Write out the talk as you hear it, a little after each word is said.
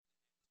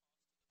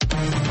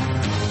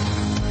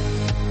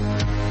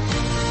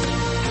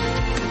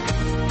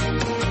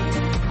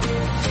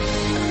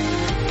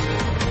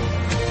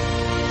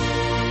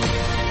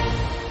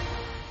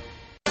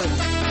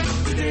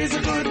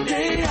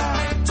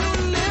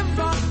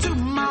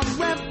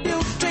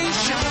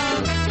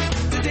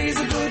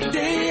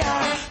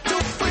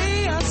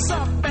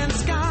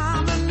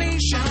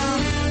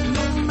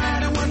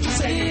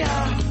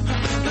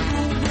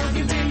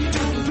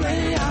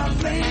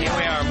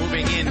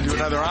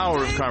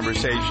hour of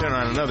conversation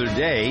on another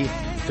day,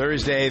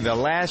 Thursday, the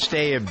last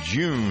day of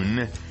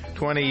June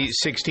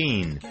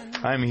 2016.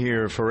 I'm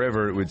here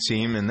forever, it would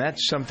seem, and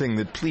that's something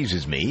that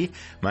pleases me.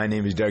 My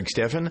name is Doug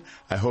Steffen.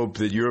 I hope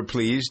that you're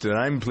pleased, that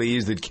I'm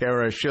pleased that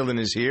Cara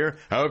is here.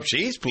 I hope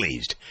she's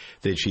pleased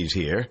that she's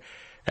here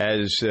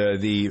as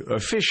the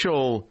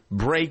official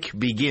break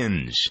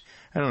begins.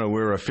 I don't know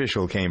where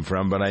official came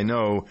from, but I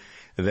know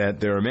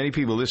that there are many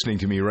people listening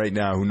to me right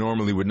now who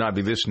normally would not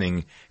be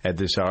listening at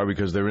this hour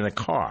because they're in a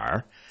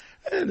car.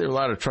 And there are a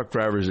lot of truck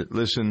drivers that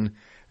listen.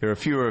 There are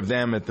fewer of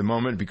them at the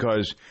moment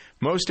because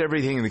most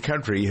everything in the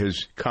country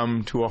has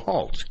come to a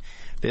halt.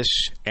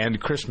 This and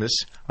Christmas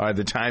are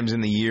the times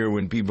in the year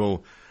when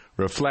people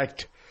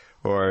reflect,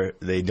 or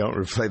they don't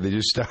reflect, they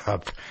just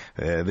stop.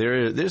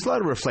 There's a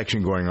lot of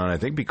reflection going on, I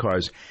think,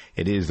 because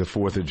it is the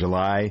 4th of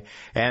July.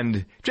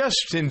 And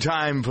just in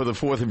time for the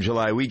 4th of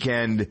July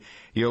weekend,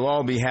 you'll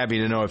all be happy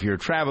to know if you're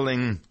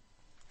traveling,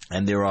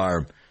 and there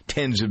are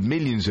tens of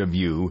millions of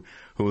you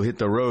who will hit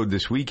the road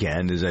this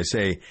weekend. As I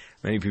say,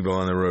 many people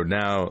on the road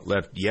now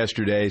left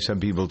yesterday. Some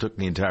people took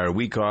the entire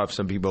week off.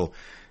 Some people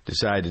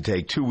decided to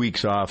take 2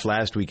 weeks off,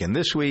 last week and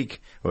this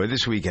week, or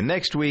this week and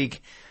next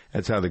week.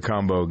 That's how the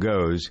combo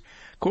goes.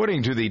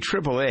 According to the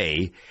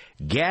AAA,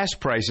 gas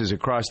prices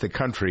across the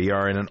country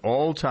are at an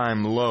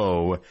all-time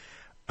low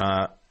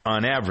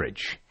on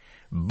average.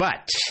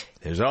 But,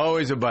 there's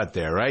always a but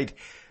there, right?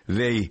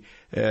 The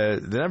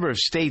number of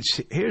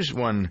states, here's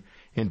one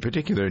in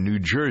particular, New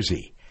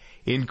Jersey,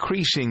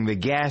 increasing the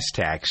gas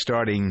tax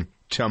starting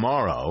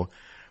tomorrow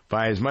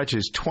by as much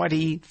as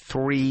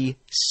 23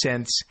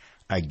 cents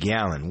a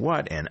gallon.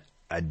 What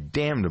a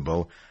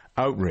damnable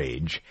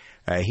outrage.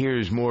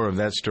 Here's more of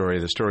that story,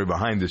 the story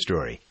behind the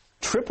story.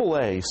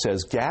 AAA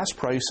says gas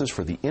prices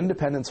for the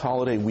Independence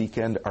holiday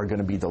weekend are going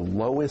to be the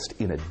lowest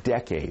in a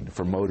decade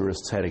for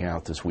motorists heading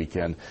out this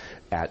weekend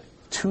at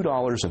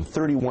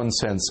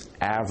 $2.31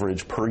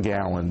 average per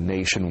gallon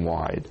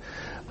nationwide.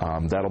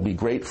 That'll be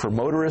great for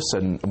motorists,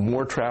 and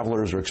more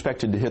travelers are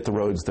expected to hit the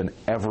roads than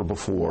ever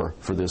before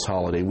for this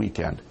holiday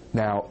weekend.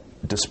 Now,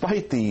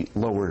 despite the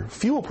lower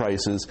fuel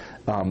prices,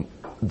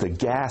 the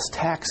gas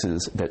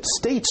taxes that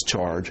states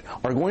charge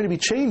are going to be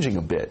changing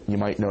a bit, you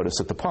might notice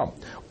at the pump.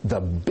 The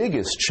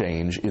biggest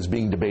change is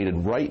being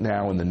debated right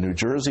now in the New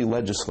Jersey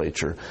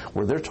legislature,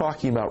 where they're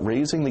talking about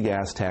raising the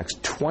gas tax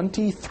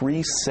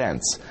 23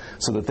 cents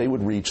so that they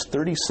would reach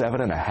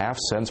 37.5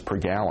 cents per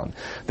gallon.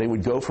 They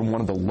would go from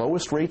one of the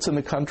lowest rates in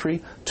the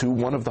country to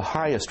one of the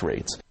highest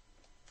rates.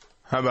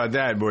 How about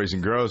that, boys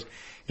and girls?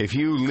 If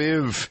you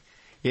live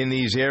in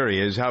these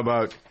areas, how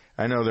about,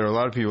 I know there are a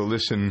lot of people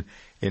listen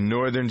in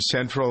northern,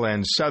 central,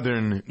 and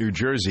southern New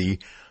Jersey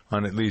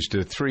on at least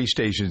 3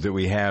 stations that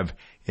we have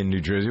in New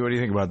Jersey. What do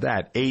you think about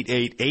that?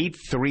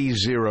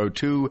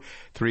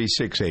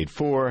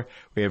 888-302-3684.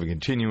 We have a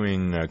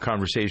continuing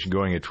conversation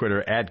going at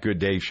Twitter, at Good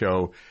Day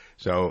Show.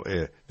 So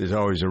there's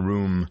always a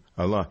room,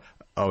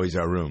 always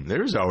a room.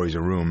 There's always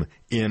a room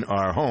in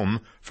our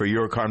home for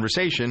your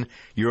conversation,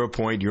 your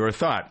point, your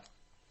thought.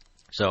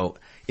 So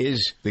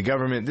is the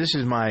government, this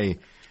is my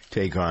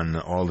take on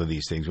all of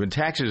these things. When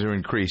taxes are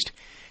increased,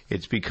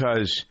 it's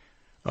because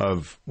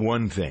of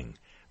one thing,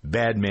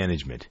 bad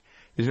management.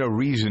 There's no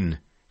reason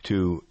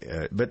to,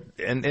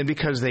 and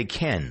because they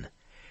can.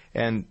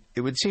 And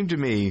it would seem to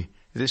me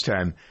this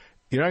time,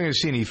 you're not going to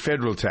see any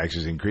federal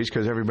taxes increase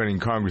because everybody in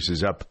Congress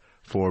is up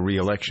for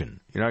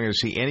re-election. You're not going to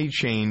see any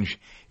change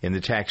in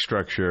the tax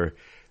structure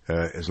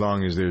as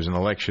long as there's an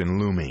election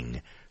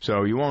looming.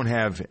 So you won't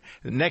have,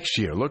 next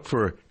year, look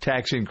for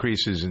tax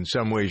increases in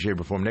some way, shape,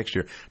 or form next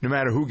year, no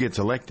matter who gets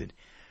elected.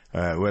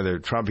 Whether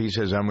Trump, he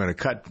says, I'm going to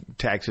cut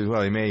taxes,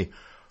 well, he may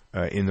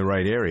in the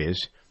right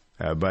areas,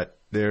 but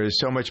there is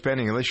so much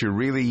spending. Unless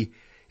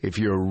if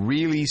you're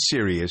really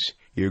serious,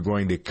 you're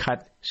going to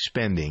cut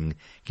spending,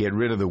 get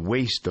rid of the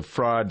waste, the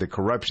fraud, the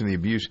corruption, the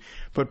abuse.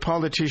 But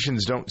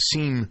politicians don't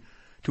seem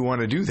to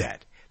want to do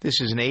that. This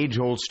is an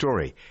age-old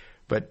story.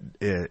 But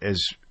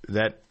as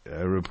that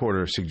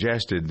reporter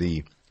suggested,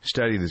 the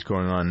study that's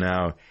going on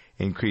now,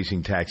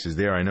 increasing taxes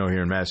there. I know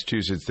here in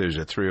Massachusetts there's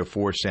a 3 or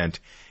 4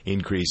 cent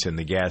increase in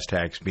the gas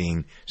tax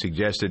being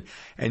suggested.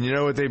 And you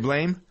know what they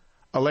blame?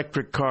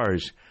 Electric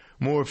cars,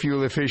 more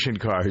fuel-efficient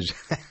cars.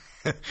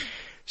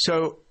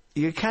 So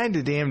you're kind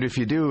of damned if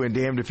you do and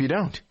damned if you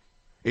don't.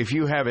 If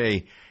you've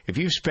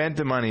spent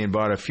the money and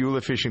bought a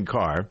fuel-efficient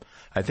car,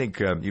 I think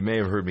you may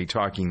have heard me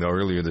talking, though,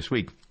 earlier this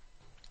week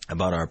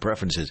about our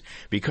preferences.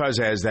 Because,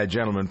 as that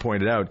gentleman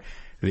pointed out,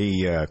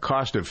 the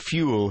cost of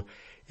fuel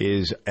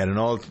is at an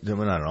not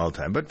an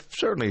all-time, but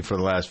certainly for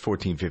the last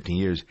 14, 15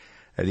 years,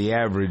 the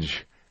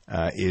average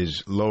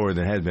is lower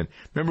than it has been.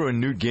 Remember when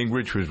Newt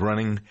Gingrich was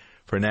running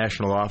for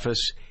national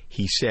office?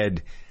 He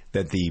said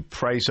that the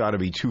price ought to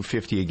be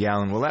 $2.50 a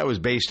gallon. Well, that was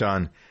based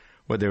on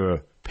what they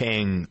were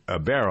paying a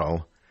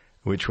barrel,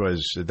 which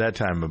was at that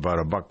time about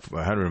 $140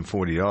 or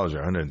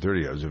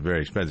 $130. It was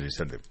very expensive. He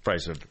said the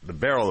price of the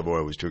barrel of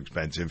oil was too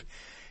expensive,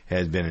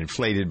 has been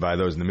inflated by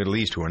those in the Middle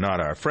East who are not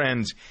our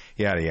friends,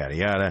 yada, yada,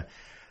 yada.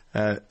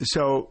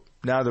 So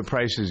now the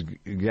price is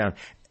down.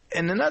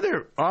 And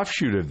another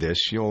offshoot of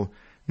this, you'll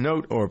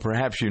note, or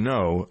perhaps you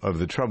know, of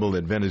the trouble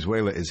that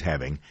Venezuela is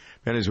having.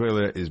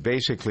 Venezuela is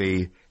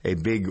basically a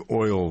big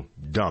oil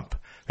dump.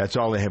 That's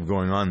all they have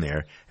going on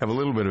there. Have a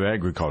little bit of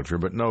agriculture,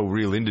 but no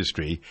real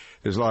industry.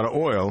 There's a lot of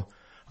oil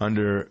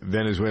under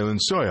Venezuelan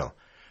soil.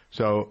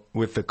 So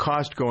with the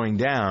cost going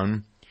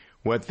down,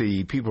 what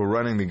the people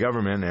running the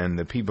government and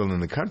the people in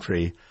the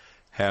country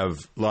have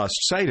lost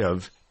sight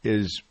of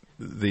is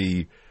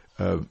the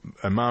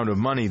amount of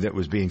money that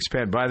was being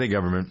spent by the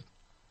government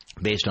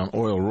based on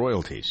oil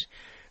royalties.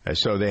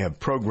 So they have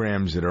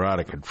programs that are out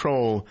of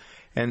control,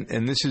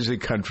 and this is a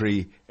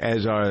country,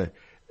 as are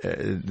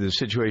the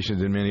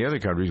situations in many other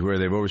countries where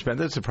they've overspent.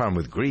 That's the problem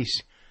with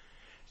Greece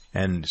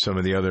and some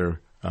of the other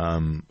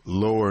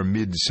lower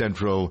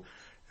mid-central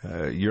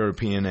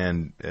European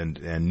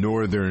and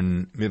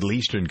northern Middle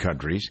Eastern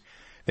countries.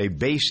 They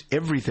base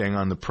everything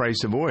on the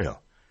price of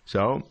oil.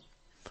 So,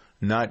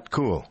 not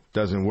cool.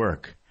 Doesn't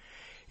work.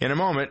 In a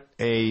moment,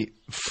 a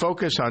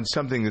focus on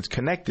something that's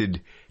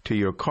connected to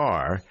your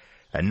car,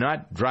 and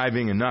not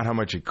driving and not how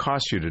much it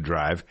costs you to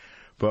drive,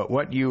 but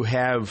what you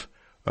have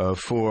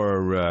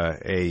for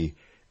an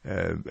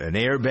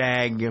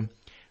airbag,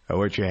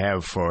 what you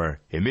have for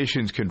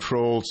emissions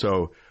control.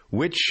 So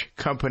which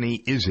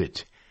company is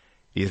it?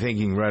 You're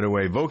thinking right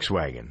away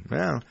Volkswagen.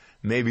 Well,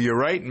 maybe you're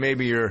right,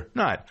 maybe you're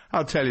not.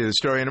 I'll tell you the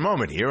story in a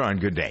moment here on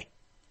Good Day.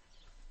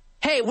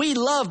 Hey, we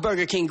love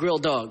Burger King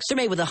grilled dogs. They're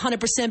made with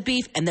 100%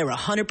 beef, and they're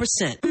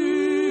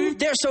 100%.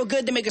 They're so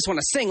good they make us want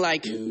to sing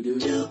like,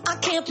 I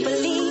can't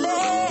believe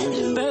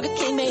it. Burger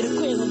King made a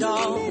grilled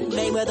dog,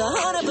 made with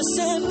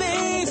 100%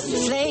 beef.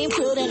 Flame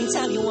grilled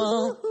anytime you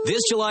want.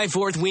 This July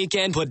 4th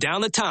weekend, put down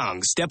the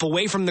tongs, step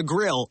away from the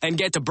grill, and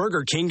get to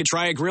Burger King to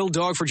try a grilled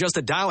dog for just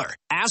 $1.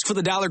 Ask for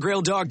the $1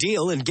 grilled dog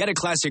deal and get a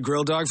classic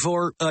grilled dog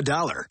for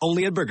 $1.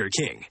 Only at Burger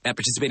King. At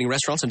participating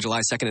restaurants on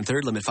July 2nd and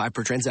 3rd, limit 5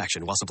 per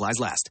transaction while supplies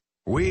last.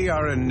 We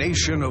are a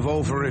nation of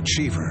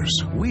overachievers.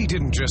 We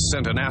didn't just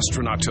send an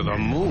astronaut to the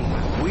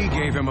moon. We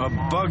gave him a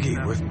buggy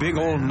with big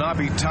old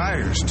knobby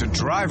tires to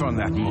drive on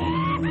that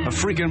moon. A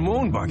freaking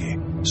moon buggy.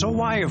 So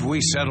why have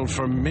we settled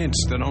for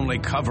mints that only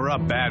cover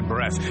up bad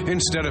breath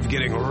instead of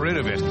getting rid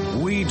of it?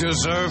 We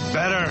deserve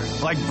better.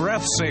 Like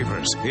Breath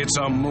Savers. It's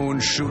a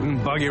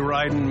moon-shooting,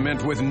 buggy-riding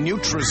mint with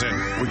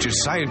Nutrizin, which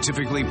is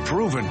scientifically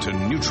proven to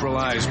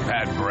neutralize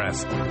bad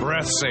breath.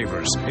 Breath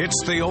Savers.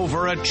 It's the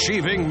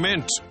overachieving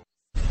mint.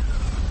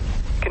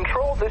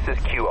 Control, this is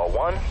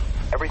QL1.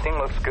 Everything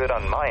looks good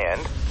on my end.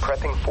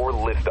 Prepping for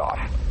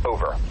liftoff.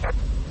 Over.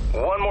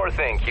 One more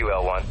thing,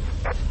 QL1.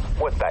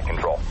 What's that,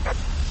 Control?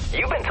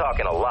 You've been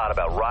talking a lot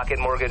about Rocket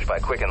Mortgage by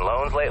Quicken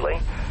Loans lately.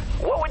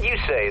 What would you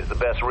say is the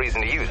best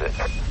reason to use it?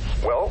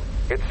 Well,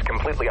 it's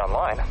completely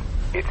online.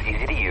 It's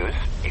easy to use.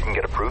 You can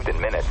get approved in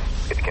minutes.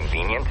 It's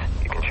convenient.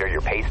 You can share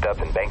your pay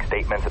stubs and bank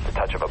statements at the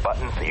touch of a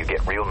button, so you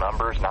get real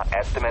numbers, not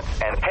estimates.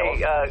 And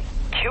hey,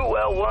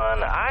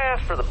 QL1, I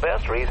asked for the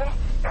best reason.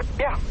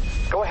 Yeah,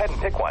 go ahead and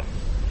pick one.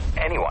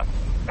 Anyone.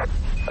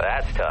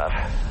 That's tough.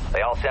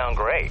 They all sound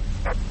great.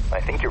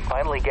 I think you're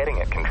finally getting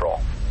it, Control.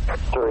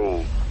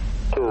 3,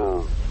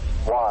 2,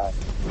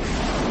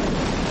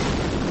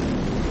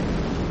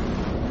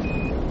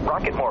 1.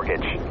 Rocket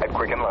Mortgage at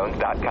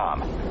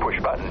QuickenLoans.com. Push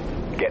button.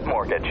 Get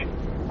mortgage.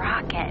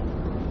 Rocket.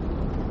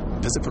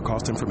 Visit for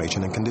cost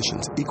information and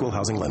conditions. Equal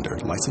housing lender.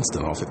 Licensed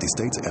in all 50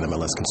 states.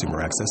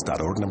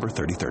 NMLSConsumerAccess.org number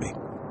 3030.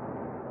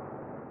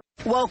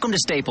 Welcome to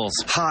Staples.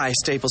 Hi,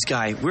 Staples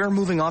guy. We're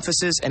moving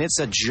offices, and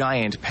it's a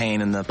giant pain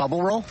in the...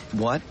 Bubble roll?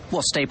 What?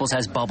 Well, Staples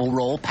has bubble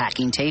roll,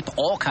 packing tape,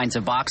 all kinds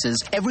of boxes,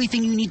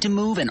 everything you need to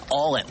move, and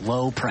all at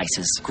low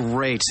prices.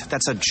 Great.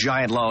 That's a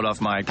giant load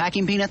off my...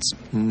 Packing peanuts?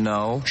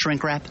 No.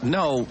 Shrink wrap?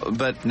 No,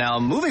 but now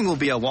moving will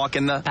be a walk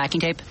in the... Packing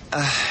tape?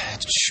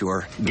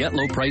 Sure. Get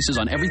low prices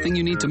on everything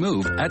you need to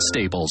move at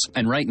Staples.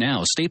 And right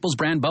now, Staples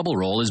brand bubble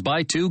roll is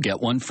buy 2,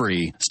 get 1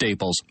 free.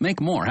 Staples. Make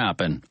more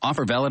happen.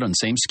 Offer valid on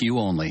same SKU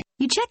only.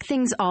 You check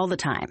things all the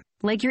time,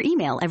 like your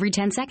email every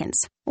 10 seconds,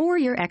 or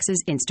your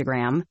ex's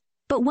Instagram.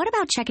 But what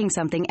about checking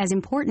something as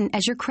important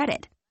as your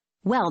credit?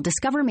 Well,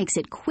 Discover makes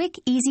it quick,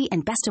 easy,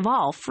 and best of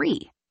all,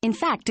 free. In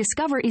fact,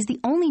 Discover is the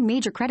only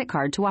major credit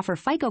card to offer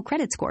FICO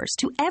credit scores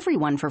to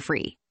everyone for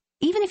free,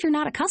 even if you're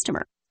not a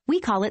customer. We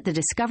call it the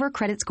Discover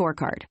Credit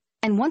Scorecard.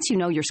 And once you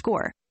know your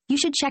score, you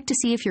should check to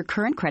see if your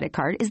current credit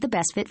card is the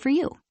best fit for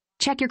you.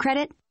 Check your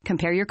credit,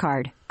 compare your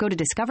card. Go to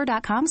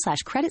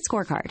discover.com/credit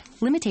scorecard.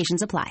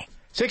 Limitations apply.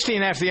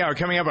 16 after the hour.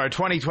 Coming up, our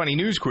 2020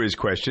 news quiz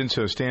question.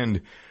 So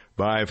stand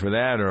by for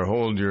that, or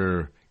hold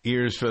your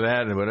ears for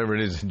that, and whatever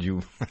it is that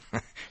you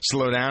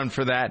slow down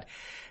for that.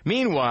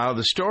 Meanwhile,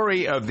 the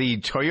story of the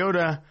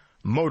Toyota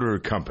Motor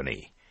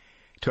Company.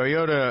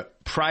 Toyota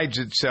prides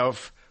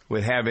itself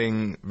with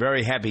having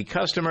very happy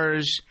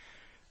customers.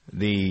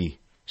 The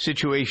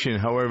situation,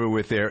 however,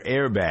 with their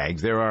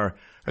airbags, there are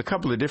a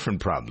couple of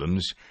different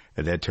problems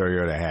that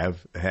Toyota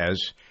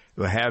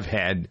have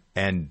had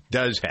and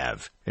does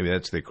have. Maybe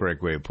that's the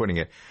correct way of putting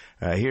it.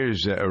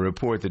 Here's a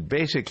report that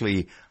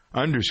basically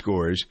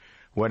underscores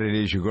what it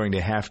is you're going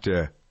to have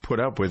to put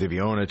up with if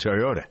you own a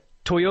Toyota.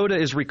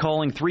 Toyota is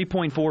recalling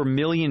 3.4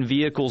 million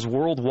vehicles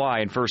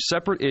worldwide for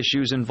separate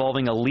issues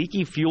involving a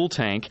leaky fuel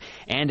tank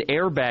and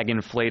airbag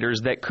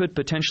inflators that could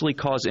potentially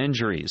cause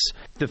injuries.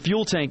 The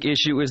fuel tank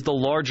issue is the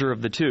larger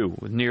of the two,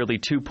 with nearly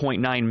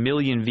 2.9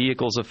 million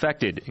vehicles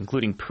affected,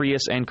 including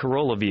Prius and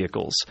Corolla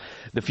vehicles.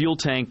 The fuel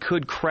tank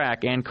could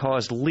crack and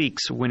cause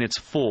leaks when it's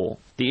full.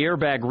 The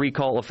airbag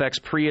recall affects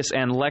Prius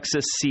and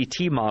Lexus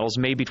CT models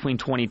made between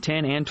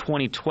 2010 and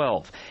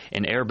 2012.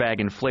 An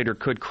airbag inflator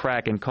could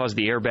crack and cause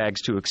the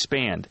airbags to expand.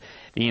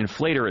 The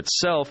inflator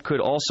itself could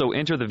also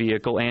enter the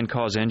vehicle and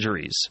cause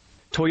injuries.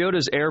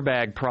 Toyota's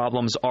airbag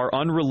problems are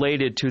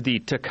unrelated to the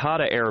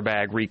Takata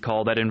airbag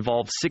recall that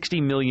involved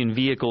 60 million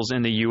vehicles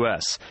in the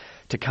U.S.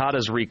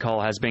 Takata's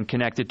recall has been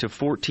connected to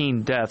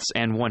 14 deaths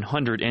and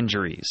 100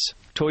 injuries.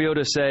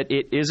 Toyota said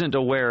it isn't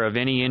aware of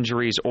any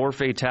injuries or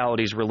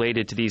fatalities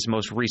related to these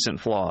most recent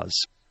flaws.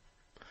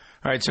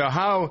 All right, so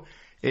how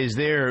is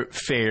their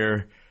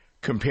fare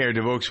compared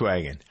to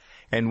Volkswagen?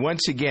 And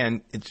once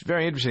again, it's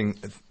very interesting.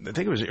 I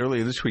think it was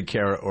earlier this week,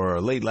 Cara,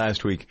 or late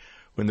last week,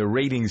 when the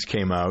ratings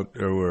came out.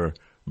 There were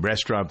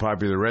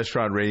popular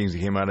restaurant ratings that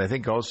came out. I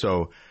think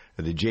also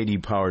the J.D.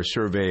 Power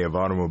survey of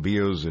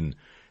automobiles and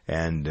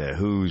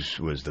whose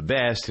was the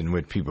best and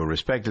what people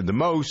respected the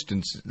most.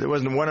 And there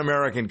wasn't one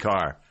American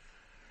car,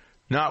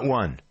 not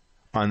one,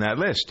 on that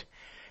list.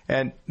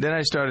 And then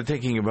I started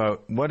thinking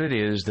about what it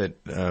is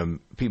that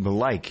people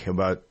like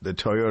about the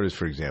Toyotas,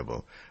 for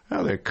example.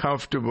 Well, they're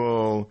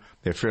comfortable,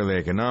 they're fairly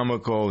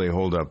economical, they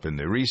hold up in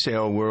the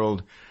resale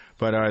world,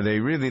 but are they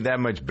really that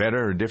much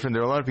better or different?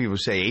 There are a lot of people who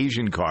say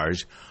Asian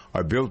cars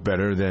are built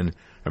better than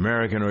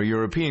American or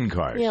European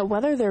cars. Yeah,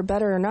 whether they're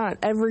better or not,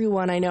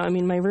 everyone I know, I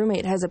mean, my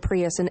roommate has a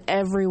Prius, and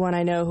everyone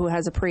I know who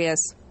has a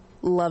Prius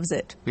loves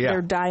it. Yeah.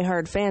 They're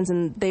diehard fans,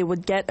 and they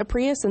would get a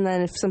Prius, and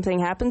then if something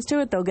happens to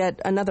it, they'll get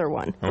another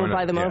one. They'll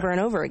buy them over and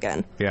over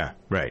again. Yeah,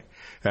 right.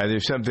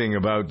 There's something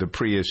about the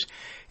Prius,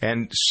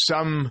 and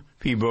some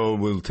people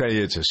will tell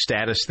you it's a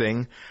status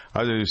thing.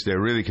 Others, they're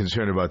really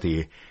concerned about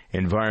the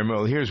environment.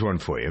 Well, here's one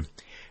for you.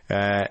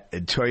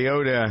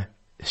 Toyota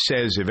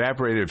says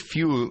evaporated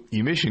fuel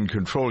emission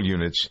control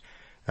units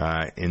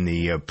in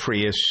the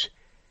Prius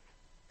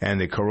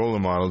and the Corolla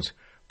models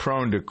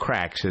prone to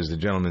cracks, as the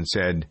gentleman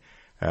said,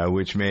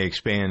 which may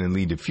expand and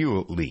lead to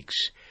fuel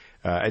leaks.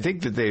 I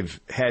think that they've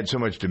had so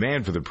much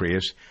demand for the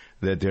Prius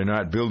that they're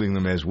not building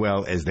them as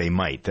well as they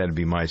might. That would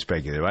be my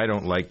speculative. I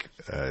don't like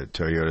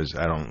Toyotas.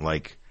 I don't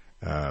like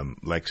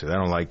Lexus. I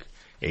don't like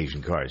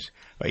Asian cars,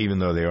 even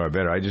though they are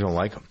better. I just don't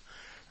like them,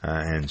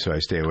 and so I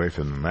stay away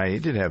from them. I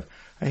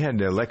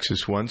had a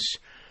Lexus once,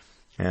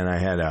 and I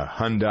had a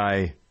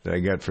Hyundai that I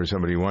got for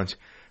somebody once,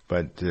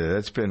 but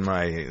that's been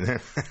my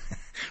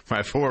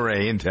my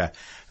foray into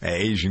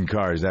Asian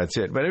cars. That's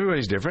it. But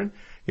everybody's different.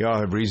 You all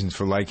have reasons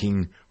for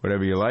liking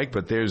whatever you like,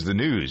 but there's the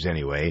news,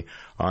 anyway,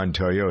 on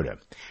Toyota.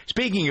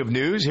 Speaking of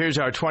news, here's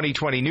our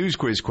 2020 News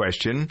Quiz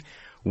question.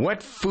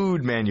 What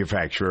food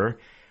manufacturer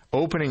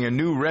opening a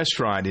new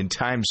restaurant in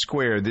Times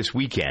Square this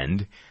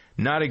weekend?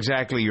 Not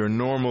exactly your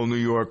normal New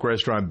York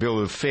restaurant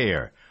bill of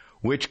fare.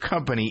 Which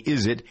company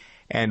is it,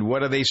 and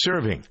what are they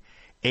serving?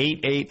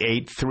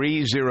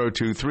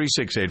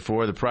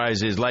 888-302-3684. The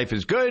prize is Life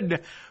is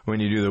Good When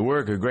You Do the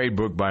Work, a great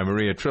book by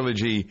Maria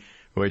Trilogy,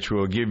 which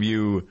will give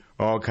you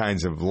all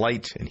kinds of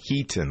light and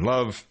heat and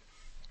love,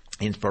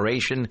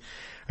 inspiration.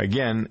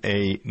 Again,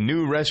 a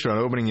new restaurant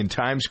opening in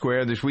Times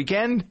Square this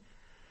weekend.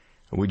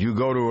 Would you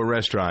go to a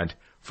restaurant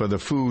for the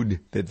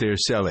food that they're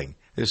selling?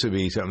 This would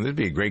be something. This would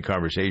be a great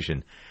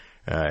conversation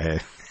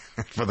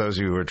for those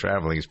who are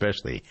traveling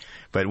especially.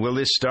 But will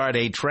this start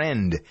a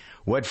trend?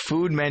 What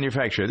food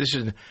manufacturer? This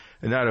is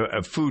not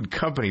a food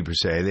company per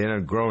se. They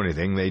don't grow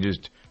anything. They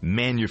just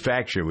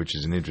manufacture, which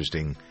is an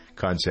interesting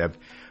concept.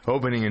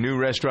 Opening a new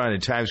restaurant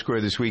in Times Square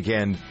this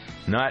weekend.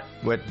 Not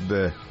what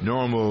the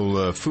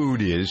normal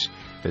food is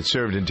that's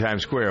served in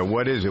Times Square.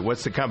 What is it?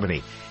 What's the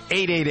company?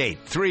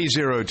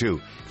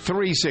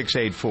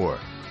 888-302-3684.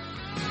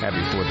 Happy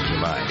 4th of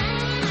July.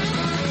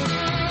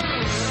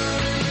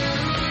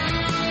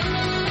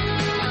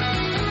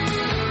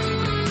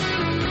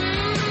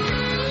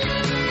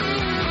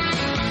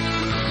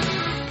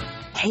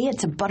 Hey,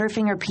 it's a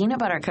Butterfinger peanut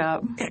butter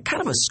cup. Yeah,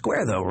 kind of a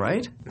square, though,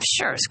 right?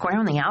 Sure, square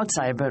on the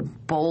outside, but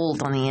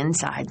bold on the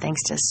inside,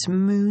 thanks to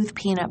smooth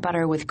peanut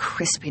butter with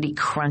crispity,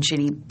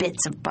 crunchity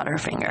bits of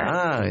Butterfinger.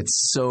 Ah,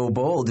 it's so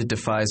bold it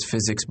defies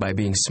physics by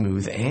being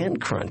smooth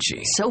and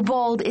crunchy. So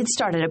bold, it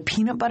started a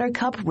peanut butter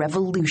cup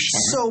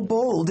revolution. So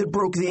bold, it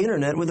broke the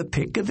internet with a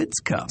pick of its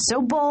cup.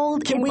 So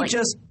bold, Can we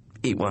just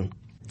eat one?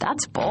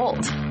 That's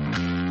bold.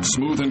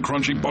 Smooth and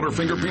crunchy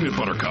Butterfinger peanut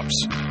butter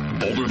cups.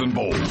 Bolder than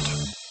bold.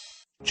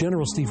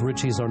 General Steve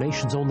Ritchie is our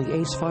nation's only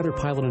ace fighter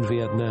pilot in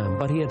Vietnam,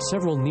 but he had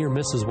several near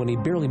misses when he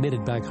barely made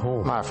it back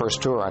home. My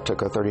first tour, I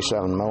took a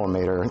 37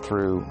 millimeter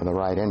through the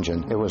right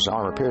engine. It was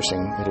armor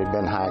piercing. It had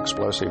been high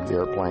explosive. The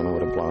airplane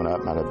would have blown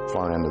up and I'd have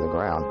flown into the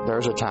ground.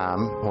 There's a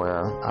time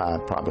where I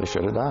probably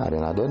should have died,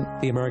 and I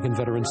didn't. The American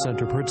Veterans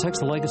Center protects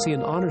the legacy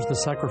and honors the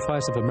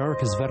sacrifice of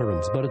America's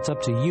veterans, but it's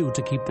up to you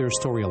to keep their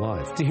story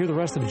alive. To hear the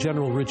rest of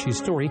General Ritchie's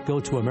story, go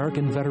to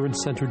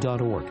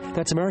AmericanVeteransCenter.org.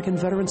 That's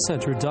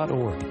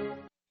AmericanVeteransCenter.org.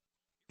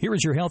 Here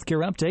is your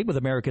healthcare update with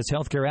America's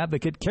healthcare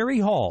advocate,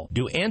 Carrie Hall.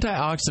 Do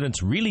antioxidants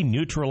really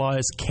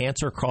neutralize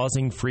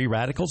cancer-causing free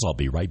radicals? I'll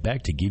be right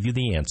back to give you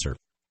the answer.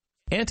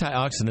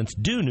 Antioxidants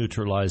do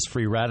neutralize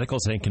free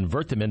radicals and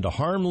convert them into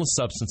harmless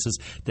substances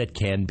that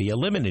can be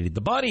eliminated.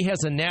 The body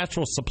has a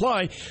natural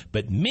supply,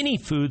 but many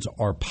foods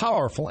are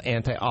powerful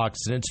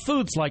antioxidants.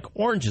 Foods like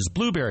oranges,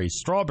 blueberries,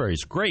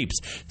 strawberries, grapes,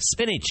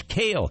 spinach,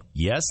 kale,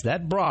 yes,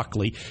 that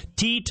broccoli,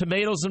 tea,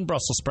 tomatoes, and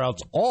Brussels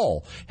sprouts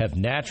all have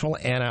natural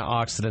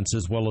antioxidants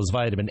as well as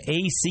vitamin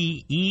A,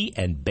 C, E,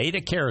 and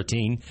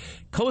beta-carotene,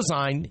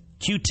 coenzyme,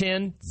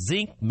 Q10,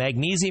 zinc,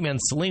 magnesium, and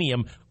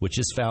selenium, which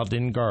is found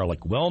in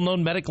garlic.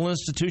 Well-known medical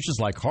institutions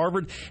like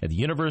Harvard and the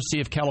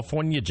University of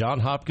California,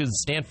 Johns Hopkins,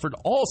 Stanford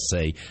all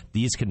say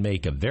these can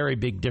make a very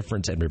big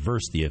difference and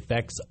reverse the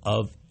effects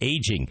of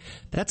aging.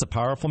 That's a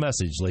powerful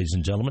message, ladies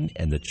and gentlemen,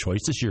 and the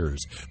choice is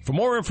yours. For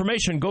more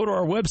information, go to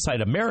our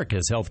website,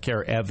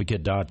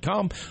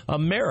 americashealthcareadvocate.com,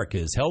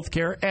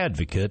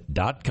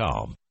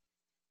 americashealthcareadvocate.com.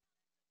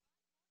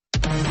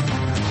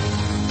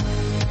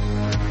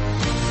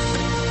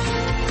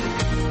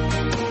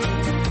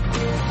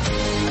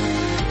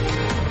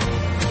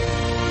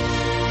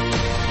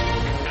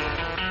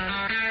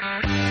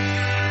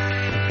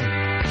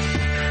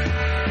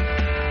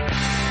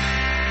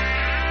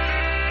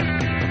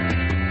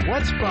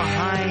 What's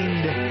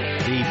behind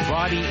the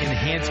body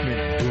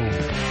enhancement boom?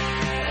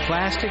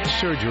 Plastic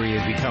surgery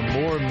has become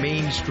more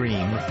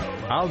mainstream.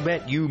 I'll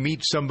bet you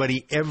meet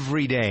somebody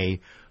every day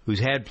who's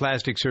had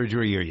plastic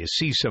surgery, or you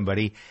see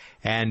somebody,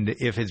 and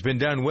if it's been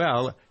done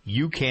well,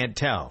 you can't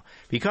tell.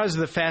 Because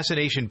of the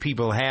fascination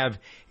people have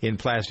in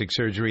plastic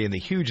surgery and the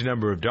huge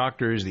number of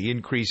doctors, the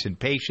increase in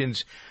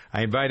patients,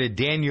 I invited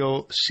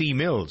Daniel C.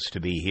 Mills to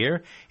be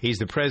here. He's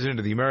the president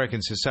of the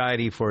American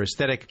Society for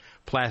Aesthetic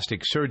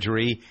Plastic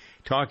Surgery,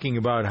 talking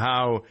about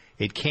how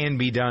it can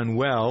be done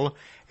well.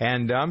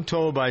 And I'm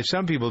told by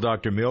some people,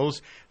 Dr.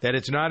 Mills, that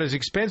it's not as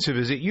expensive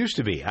as it used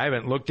to be. I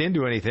haven't looked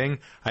into anything.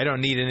 I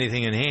don't need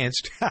anything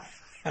enhanced,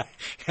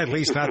 at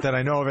least not that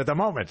I know of at the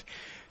moment.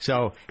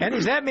 So, and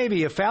is that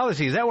maybe a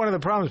fallacy? Is that one of the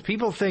problems?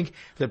 People think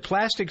that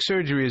plastic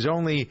surgery is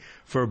only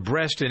for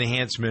breast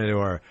enhancement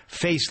or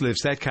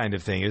facelifts, that kind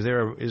of thing. Is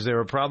there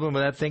a problem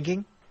with that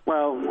thinking?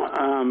 Well,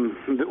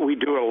 we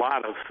do a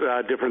lot of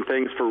different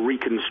things for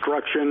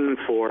reconstruction,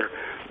 for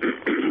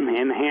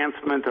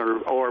enhancement,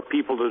 or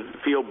people to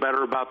feel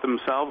better about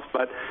themselves.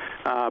 But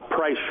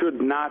price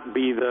should not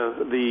be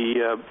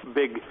the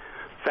big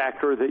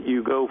factor that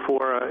you go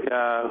for.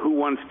 Who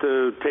wants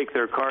to take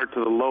their card to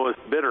the lowest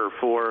bidder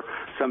for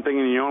something,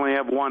 and you only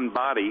have one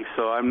body?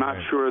 So I'm not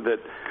sure that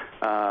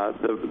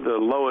the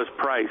lowest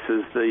price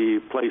is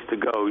the place to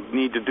go. You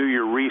need to do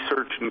your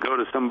research and go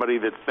to somebody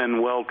that's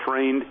been well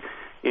trained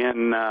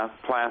in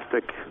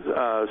plastic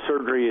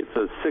surgery. It's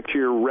a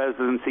 6-year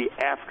residency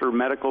after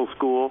medical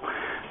school,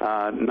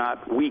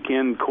 not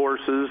weekend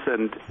courses,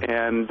 and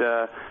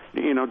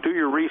do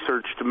your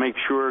research to make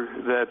sure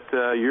that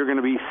you're going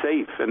to be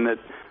safe and that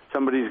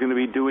somebody's going to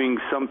be doing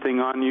something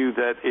on you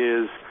that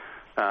is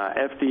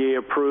FDA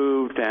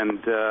approved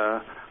and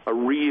a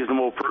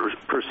reasonable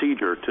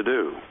procedure to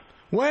do.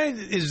 What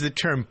is the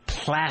term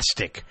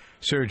plastic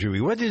surgery?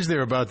 What is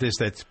there about this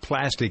that's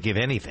plastic, if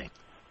anything?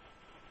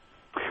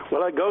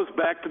 Well, it goes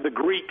back to the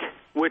Greek,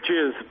 which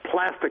is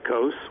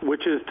plastikos,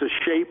 which is to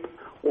shape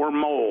or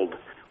mold.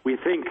 We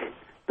think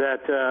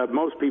that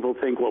most people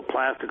think, well,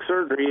 plastic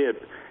surgery,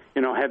 it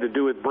had to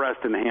do with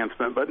breast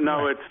enhancement, but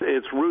no, right.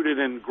 It's rooted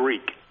in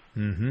Greek.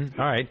 Mm-hmm.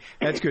 All right,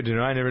 that's good to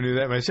know. I never knew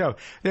that myself.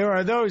 There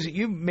are those.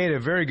 You made a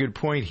very good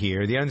point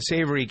here. The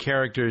unsavory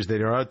characters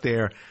that are out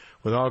there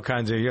with all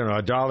kinds of,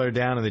 $1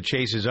 down and the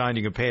chase is on.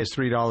 You can pay us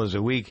 $3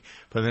 a week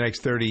for the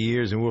next 30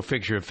 years, and we'll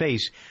fix your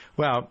face.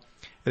 Well,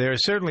 there are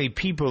certainly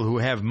people who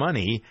have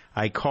money.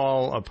 I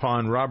call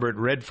upon Robert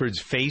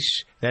Redford's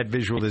face, that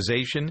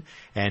visualization,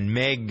 and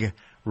Meg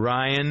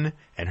Ryan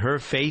and her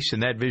face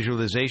and that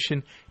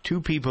visualization.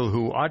 Two people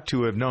who ought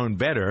to have known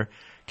better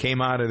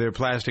came out of their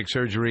plastic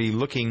surgery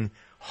looking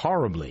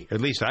horribly.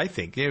 At least I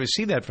think. You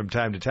see that from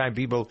time to time.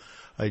 People,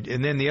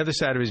 and then the other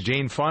side of it is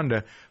Jane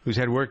Fonda, who's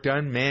had work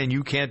done. Man,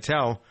 you can't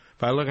tell.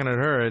 By looking at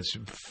her, it's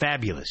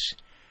fabulous.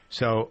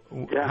 So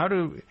how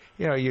do,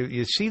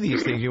 you see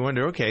these things, you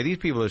wonder, okay, these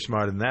people are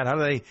smarter than that. How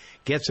do they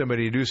get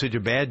somebody to do such a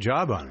bad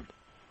job on them?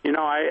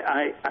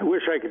 I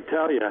wish I could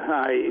tell you.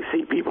 I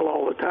see people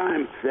all the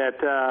time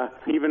that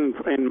even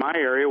in my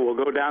area will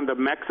go down to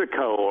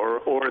Mexico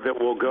or that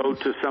will go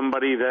to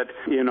somebody that,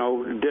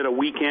 did a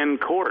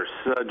weekend course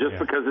just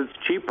because it's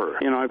cheaper.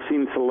 I've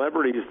seen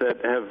celebrities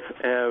that have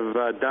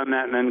done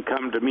that and then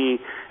come to me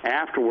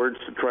afterwards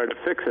to try to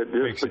fix it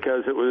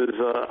because it was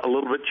a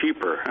little bit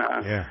cheaper.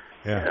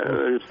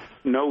 There's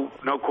no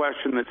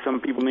question that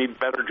some people need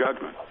better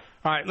judgment.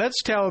 All right,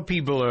 let's tell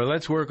people, or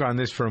let's work on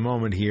this for a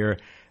moment here.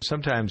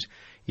 Sometimes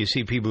you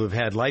see people who've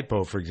had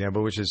lipo, for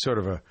example, which is sort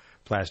of a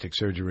plastic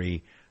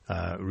surgery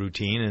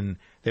routine, and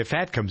their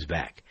fat comes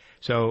back.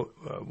 So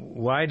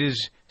why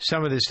does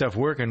some of this stuff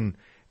work and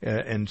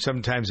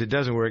sometimes it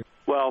doesn't work?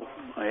 Well,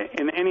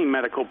 in any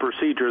medical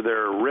procedure,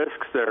 there are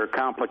risks, there are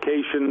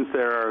complications,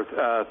 there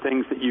are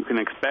things that you can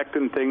expect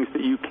and things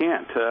that you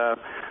can't.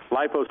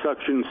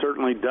 Liposuction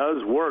certainly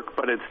does work,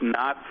 but it's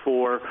not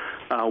for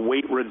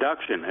weight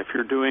reduction. If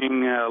you're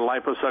doing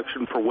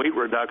liposuction for weight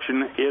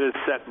reduction, it is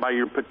set by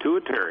your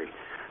pituitary.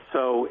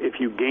 So if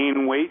you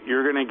gain weight,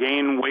 you're going to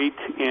gain weight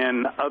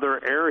in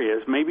other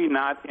areas, maybe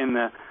not in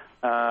the,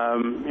 I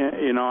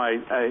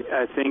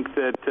think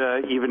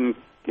that even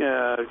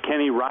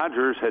Kenny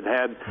Rogers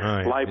had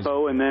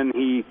lipo, and then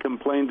he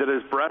complained that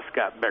his breasts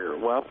got bigger.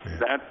 Well,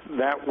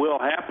 that will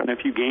happen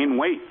if you gain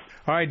weight.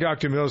 All right,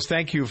 Dr. Mills,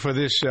 thank you for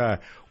this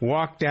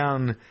walk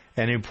down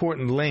an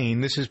important lane.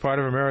 This is part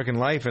of American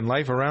life and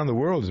life around the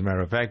world, as a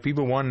matter of fact.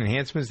 People want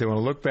enhancements. They want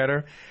to look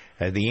better.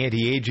 The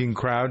anti-aging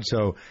crowd.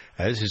 So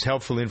this is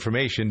helpful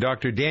information.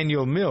 Dr.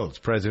 Daniel Mills,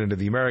 president of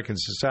the American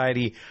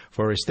Society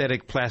for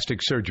Aesthetic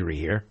Plastic Surgery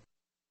here.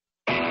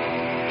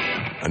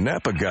 A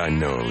Napa guy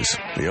knows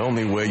the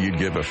only way you'd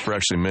give a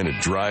freshly minted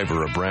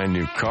driver a brand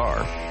new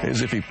car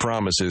is if he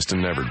promises to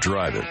never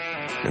drive it.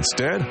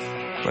 Instead,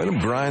 let him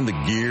grind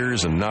the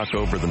gears and knock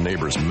over the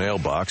neighbor's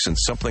mailbox in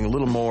something a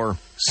little more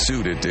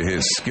suited to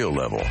his skill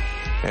level.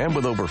 And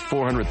with over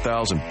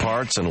 400,000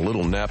 parts and a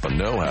little Napa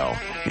know-how,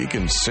 he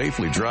can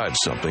safely drive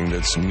something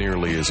that's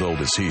nearly as old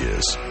as he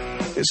is.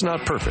 It's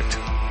not perfect,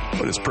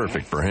 but it's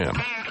perfect for him.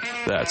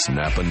 That's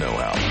Napa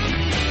know-how.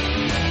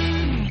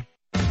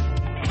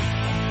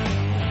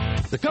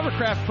 The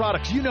Covercraft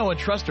products you know and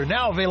trust are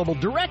now available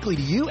directly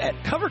to you at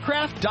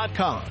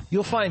Covercraft.com.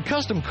 You'll find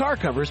custom car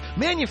covers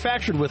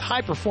manufactured with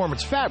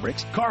high-performance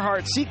fabrics,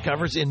 Carhartt seat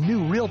covers in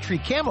new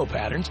Realtree camo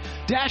patterns,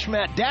 Dash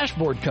Mat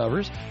dashboard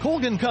covers,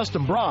 Colgan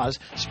custom bras,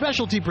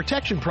 specialty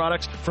protection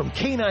products from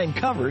K9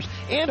 Covers,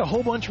 and a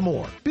whole bunch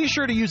more. Be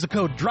sure to use the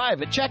code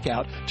DRIVE at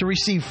checkout to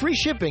receive free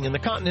shipping in the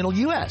continental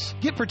U.S.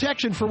 Get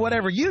protection for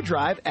whatever you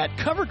drive at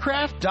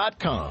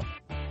Covercraft.com.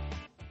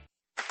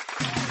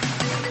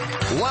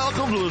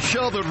 Welcome to the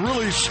show that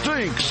really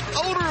stinks.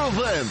 Odor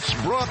Events,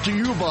 brought to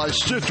you by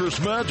Citrus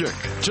Magic.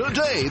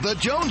 Today, the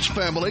Jones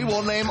family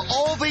will name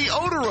all the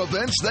odor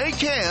events they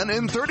can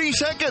in 30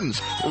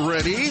 seconds.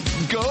 Ready?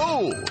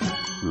 Go!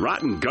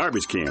 Rotten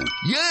garbage can.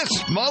 Yes,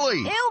 Molly.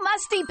 Ew,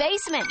 musty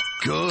basement.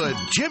 Good.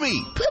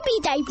 Jimmy. Poopy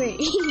diaper.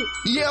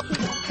 Yep.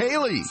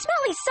 Haley.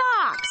 Smelly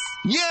socks.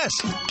 Yes,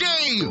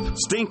 Dave.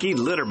 Stinky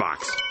litter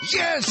box.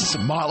 Yes,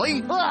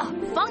 Molly. Ugh,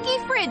 funky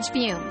fridge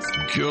fumes.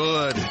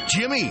 Good.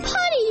 Jimmy.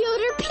 Potty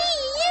odor PU.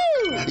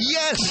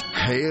 Yes,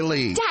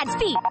 Haley. Dad's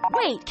feet.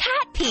 Wait,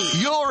 cat pee.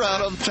 You're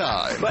out of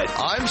time. But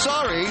I'm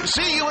sorry.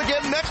 See you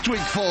again next week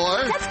for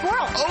That's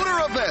squirrel.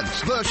 Odor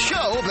Events, the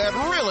show that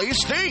really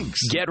stinks.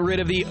 Get rid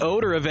of the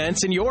odor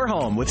events in your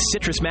home with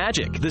Citrus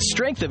Magic. The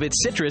strength of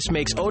its citrus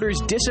makes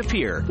odors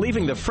disappear,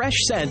 leaving the fresh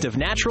scent of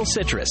natural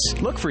citrus.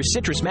 Look for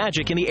Citrus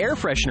Magic in the air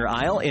freshener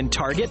aisle in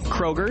Target,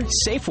 Kroger,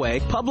 Safeway,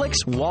 Publix,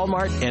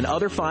 Walmart, and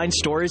other fine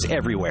stores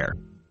everywhere.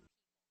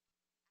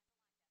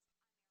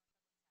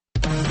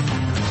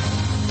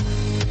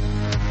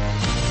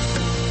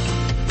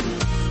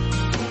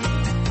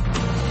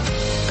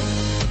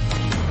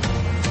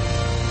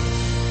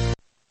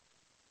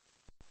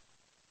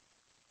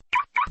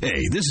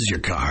 Hey, this is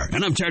your car,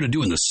 and I'm tired of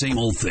doing the same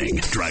old thing.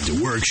 Drive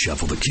to work,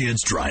 shuffle the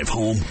kids, drive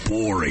home.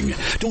 Boring.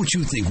 Don't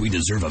you think we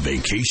deserve a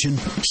vacation?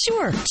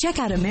 Sure. Check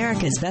out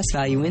America's Best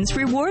Value In's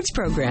rewards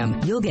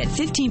program. You'll get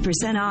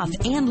 15% off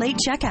and late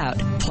checkout.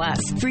 Plus,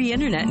 free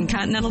internet and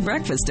continental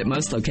breakfast at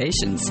most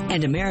locations.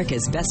 And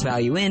America's Best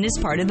Value Inn is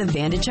part of the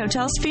Vantage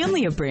Hotels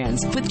family of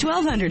brands with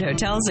 1,200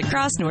 hotels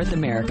across North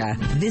America.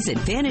 Visit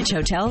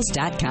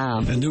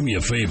VantageHotels.com. And do me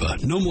a favor.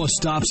 No more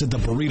stops at the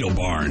Burrito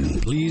Barn,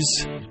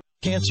 please.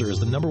 Cancer is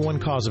the #1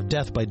 cause of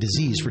death by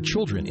disease for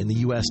children in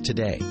the U.S.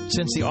 today.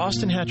 Since the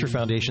Austin Hatcher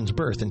Foundation's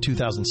birth in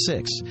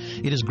 2006,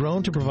 it has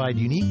grown to provide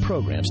unique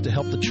programs to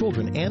help the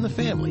children and the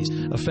families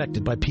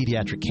affected by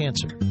pediatric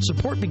cancer.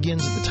 Support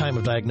begins at the time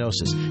of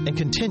diagnosis and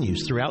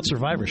continues throughout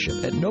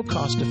survivorship at no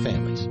cost to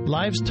families.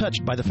 Lives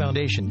touched by the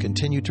foundation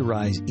continue to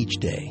rise each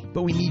day.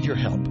 But we need your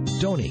help.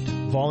 Donate,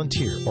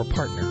 volunteer, or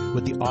partner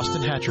with the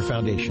Austin Hatcher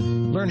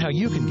Foundation. Learn how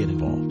you can get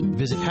involved.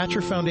 Visit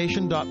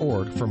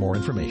HatcherFoundation.org for more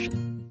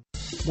information.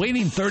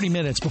 Waiting 30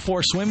 minutes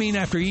before swimming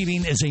after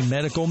eating is a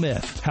medical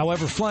myth.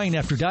 However, flying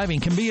after diving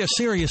can be a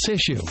serious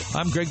issue.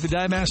 I'm Greg the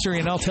Dive Master,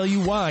 and I'll tell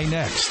you why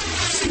next.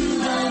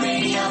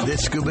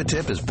 This scuba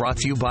tip is brought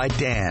to you by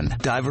DAN,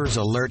 Divers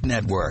Alert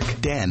Network.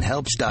 DAN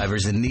helps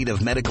divers in need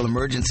of medical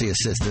emergency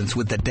assistance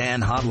with the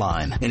DAN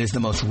hotline and is the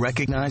most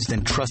recognized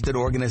and trusted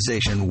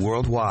organization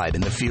worldwide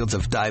in the fields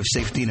of dive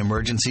safety and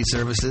emergency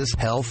services,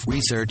 health,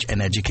 research,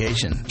 and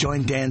education.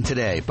 Join DAN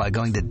today by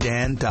going to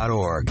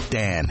dan.org.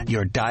 DAN,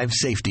 your dive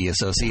safety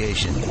association.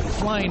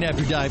 Flying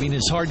after diving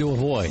is hard to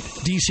avoid.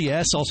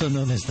 DCS, also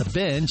known as the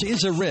binge,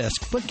 is a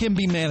risk, but can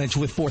be managed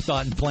with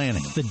forethought and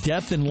planning. The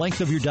depth and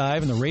length of your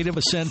dive and the rate of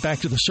ascent back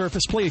to the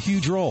surface play a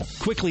huge role.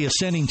 Quickly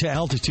ascending to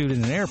altitude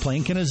in an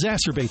airplane can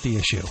exacerbate the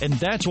issue, and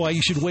that's why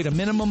you should wait a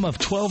minimum of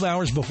 12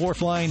 hours before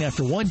flying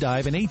after one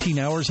dive and 18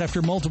 hours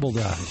after multiple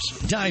dives.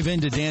 Dive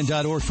into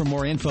dan.org for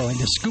more info and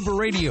to Scuba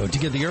Radio to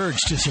get the urge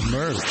to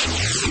submerge.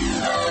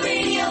 Scuba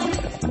Radio.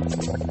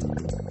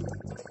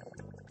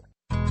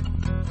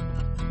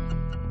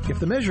 If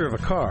the measure of a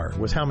car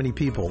was how many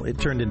people it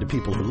turned into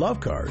people who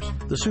love cars,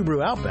 the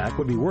Subaru Outback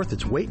would be worth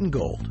its weight in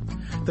gold,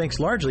 thanks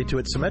largely to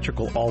its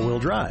symmetrical all-wheel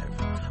drive.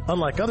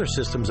 Unlike other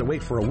systems that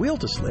wait for a wheel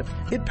to slip,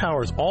 it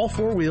powers all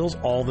four wheels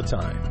all the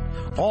time,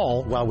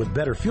 all while with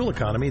better fuel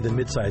economy than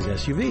midsize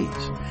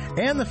SUVs.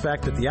 And the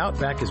fact that the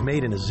Outback is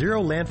made in a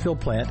zero landfill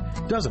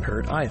plant doesn't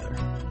hurt either.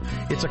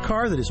 It's a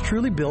car that is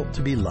truly built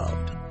to be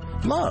loved.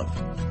 Love.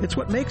 It's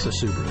what makes a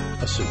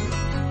Subaru a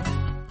Subaru.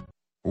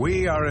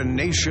 We are a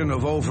nation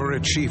of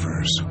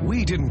overachievers.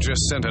 We didn't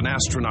just send an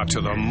astronaut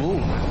to the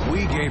moon.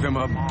 We gave him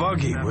a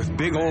buggy with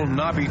big old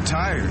knobby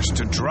tires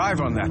to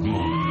drive on that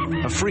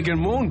moon. A freaking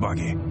moon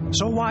buggy.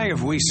 So why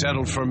have we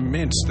settled for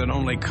mints that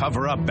only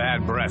cover up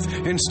bad breath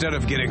instead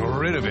of getting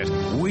rid of it?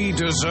 We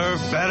deserve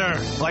better,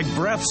 like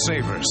Breath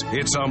Savers.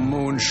 It's a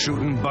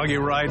moon-shooting,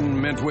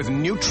 buggy-riding mint with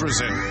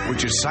Nutrizin,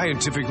 which is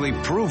scientifically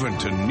proven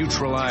to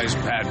neutralize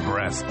bad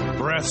breath.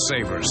 Breath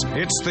Savers.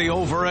 It's the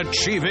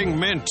overachieving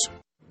mint.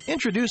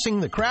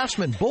 Introducing the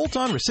Craftsman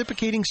Bolt-On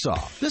Reciprocating Saw.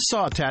 This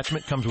saw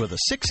attachment comes with a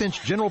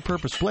 6-inch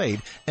general-purpose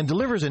blade and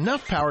delivers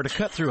enough power to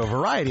cut through a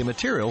variety of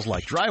materials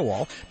like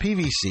drywall,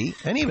 PVC,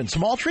 and even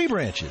small tree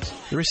branches.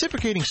 The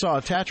reciprocating saw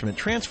attachment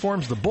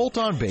transforms the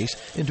bolt-on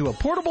base into a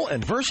portable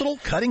and versatile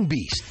cutting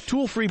beast.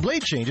 Tool-free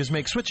blade changes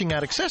make switching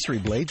out accessory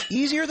blades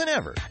easier than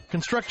ever.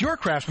 Construct your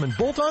Craftsman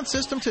Bolt-On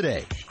system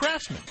today.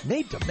 Craftsman,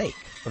 made to make.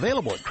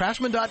 Available at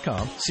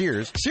Craftsman.com,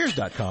 Sears,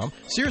 Sears.com,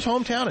 Sears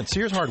Hometown, and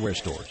Sears Hardware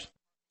stores.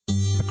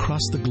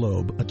 Across the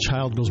globe, a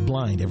child goes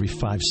blind every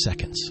 5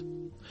 seconds.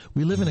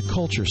 We live in a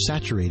culture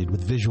saturated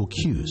with visual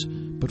cues,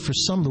 but for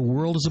some, the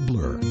world is a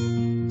blur.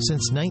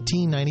 Since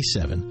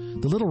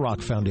 1997, the Little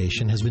Rock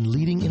Foundation has been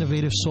leading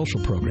innovative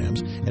social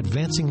programs,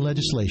 advancing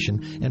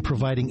legislation, and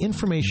providing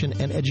information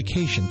and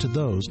education to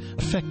those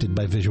affected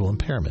by visual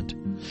impairment.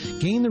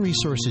 Gain the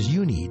resources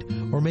you need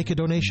or make a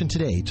donation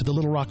today to the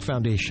Little Rock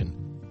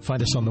Foundation.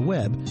 Find us on the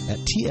web at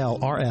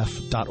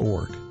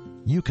tlrf.org.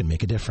 You can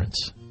make a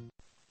difference.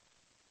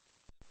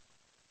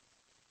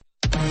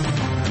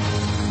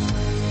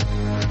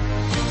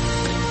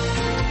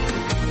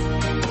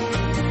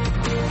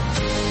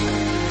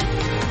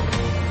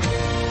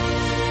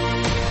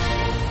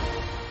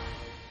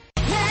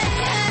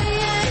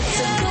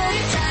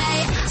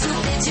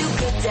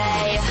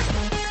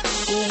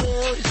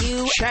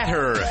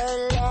 Chatter.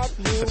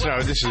 That's not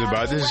what this is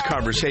about. This is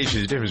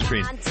conversation. The difference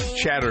between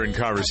chatter and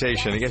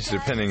conversation. I guess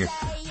depending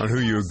on who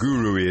your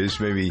guru is,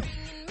 maybe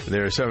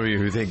there are some of you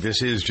who think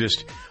this is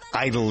just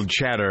idle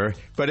chatter,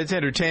 but it's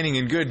entertaining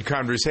and good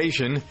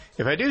conversation,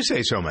 if I do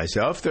say so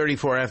myself.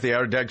 34 after the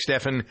hour, Doug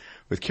Steffen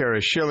with Cara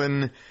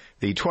Schillen.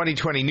 The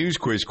 2020 news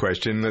quiz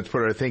question. Let's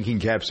put our thinking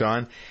caps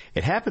on.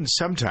 It happens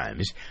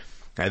sometimes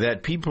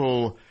that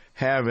people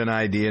have an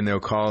idea and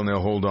they'll call and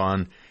they'll hold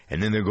on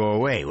and then they'll go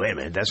away. Wait a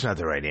minute, that's not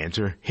the right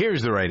answer.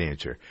 Here's the right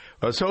answer.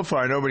 Well, so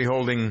far, nobody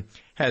holding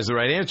has the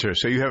right answer.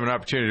 So you have an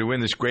opportunity to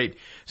win this great,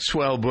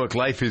 swell book,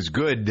 Life is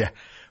Good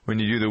When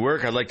You Do the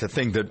Work. I'd like to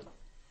think that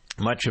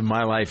much of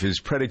my life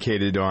is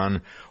predicated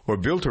on or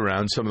built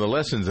around some of the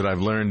lessons that I've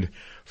learned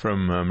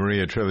from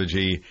Maria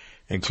Trilogy,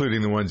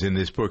 including the ones in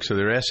this book. So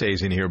there are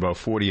essays in here, about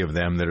 40 of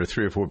them, that are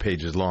 3 or 4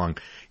 pages long.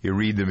 You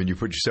read them and you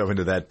put yourself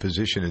into that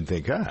position and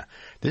think,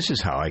 this is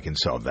how I can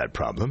solve that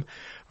problem.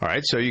 All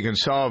right, so you can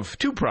solve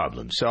 2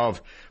 problems.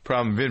 Solve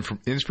problem of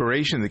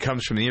inspiration that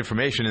comes from the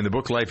information in the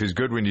book, Life is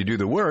Good When You Do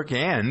the Work,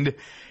 and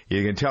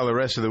you can tell the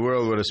rest of the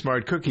world what a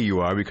smart cookie you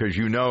are because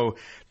you know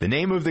the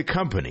name of the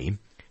company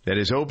that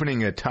is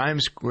opening a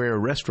Times Square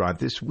restaurant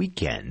this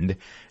weekend.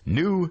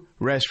 New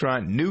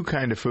restaurant, new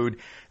kind of food.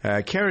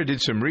 Cara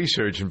did some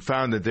research and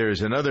found that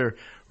there's another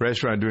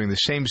restaurant doing the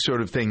same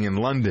sort of thing in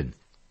London.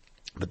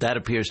 But that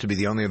appears to be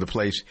the only other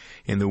place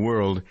in the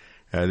world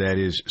that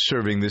is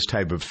serving this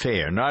type of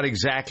fare. Not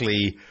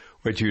exactly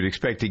what you'd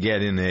expect to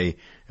get in a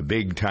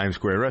big Times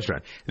Square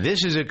restaurant.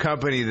 This is a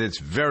company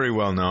that's very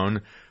well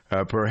known,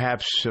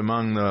 perhaps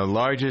among the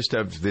largest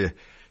of the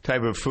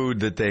type of food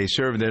that they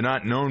serve. They're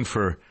not known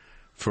for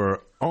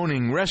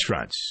owning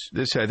restaurants.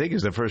 This, I think,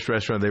 is the first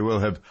restaurant they will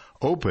have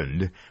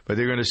opened, but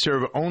they're going to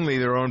serve only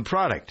their own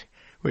product,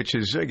 which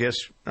is, I guess,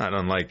 not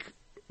unlike...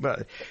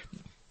 But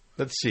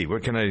let's see,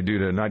 what can I do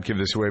to not give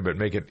this away but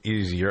make it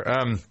easier?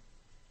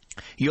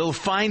 You'll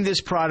find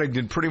this product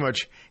in pretty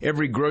much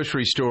every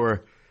grocery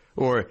store,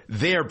 or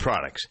their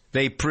products.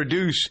 They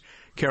produce,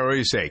 Cara,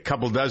 you say, a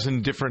couple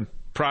dozen different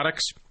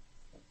products,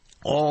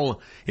 all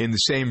in the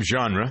same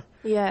genre.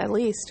 Yeah, at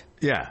least.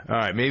 Yeah, all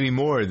right, maybe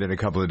more than a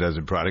couple of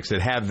dozen products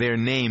that have their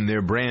name,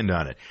 their brand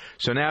on it.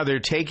 So now they're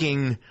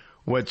taking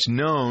what's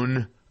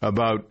known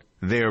about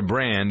their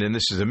brand, and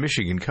this is a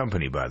Michigan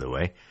company, by the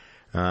way.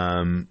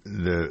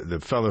 The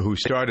fellow who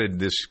started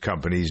this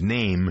company's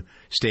name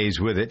stays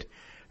with it.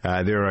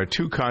 There are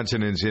 2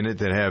 consonants in it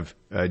that have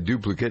a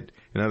duplicate.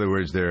 In other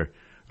words, there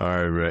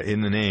are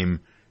in the name,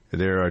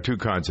 there are 2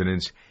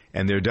 consonants,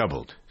 and they're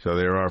doubled. So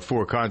there are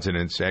 4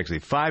 consonants, actually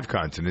 5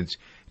 consonants,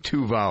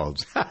 2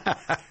 vowels.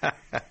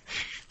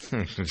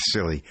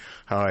 Silly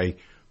how I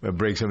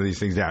break some of these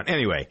things down.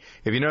 Anyway,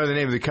 if you know the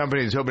name of the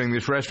company that's opening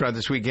this restaurant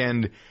this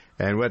weekend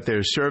and what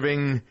they're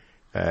serving,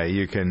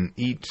 you can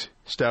eat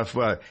stuff.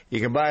 You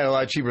can buy it a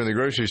lot cheaper in the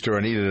grocery store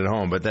and eat it at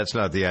home, but that's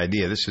not the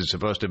idea. This is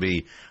supposed to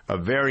be a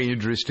very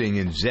interesting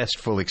and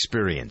zestful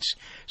experience.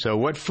 So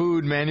what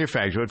food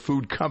manufacturer, what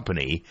food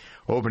company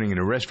opening in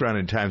a restaurant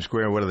in Times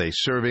Square, what are they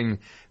serving?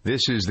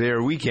 This is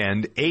their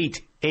weekend.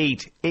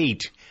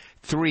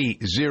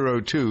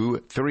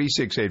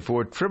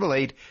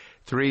 888-302-3684,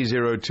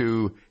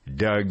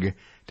 888-302-DOUG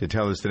to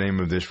tell us the name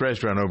of this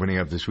restaurant opening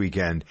up this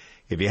weekend.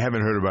 If you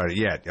haven't heard about it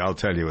yet, I'll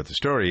tell you what the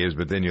story is,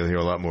 but then you'll hear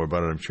a lot more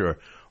about it, I'm sure,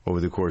 over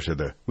the course of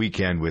the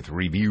weekend with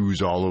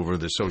reviews all over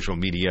the social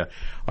media.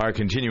 Our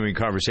continuing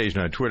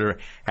conversation on Twitter,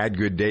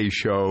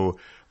 @GoodDayShow,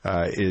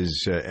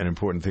 is an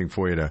important thing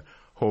for you to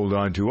hold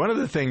on to. One of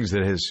the things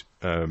that has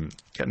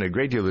gotten a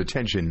great deal of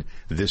attention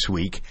this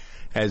week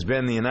has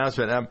been the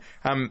announcement.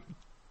 I'm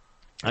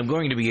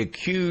going to be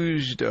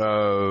accused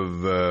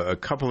of a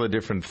couple of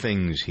different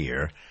things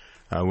here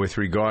with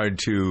regard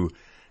to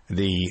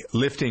the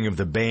lifting of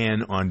the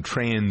ban on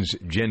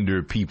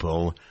transgender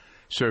people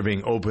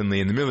serving openly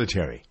in the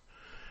military.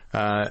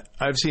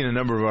 I've seen a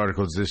number of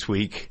articles this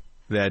week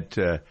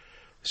that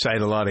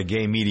cite a lot of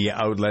gay media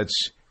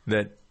outlets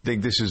that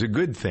think this is a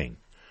good thing.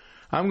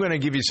 I'm going to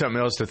give you something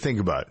else to think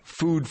about.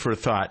 Food for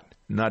thought,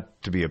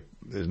 not to be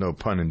there's no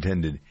pun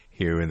intended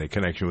here in the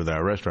connection with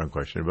our restaurant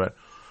question, but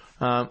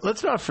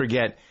let's not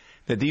forget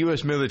that the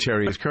U.S.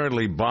 military is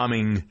currently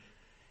bombing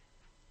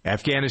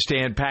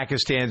Afghanistan,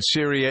 Pakistan,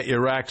 Syria,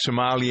 Iraq,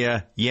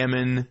 Somalia,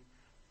 Yemen,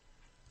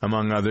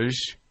 among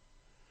others.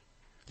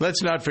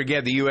 Let's not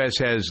forget the U.S.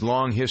 has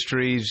long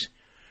histories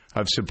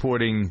of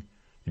supporting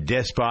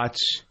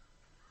despots.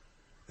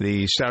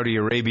 The Saudi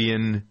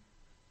Arabian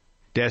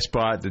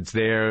despot that's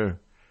there,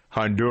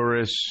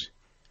 Honduras,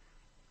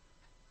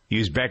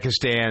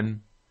 Uzbekistan,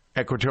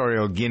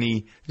 Equatorial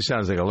Guinea. This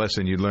sounds like a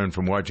lesson you'd learn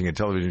from watching a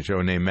television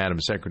show named Madam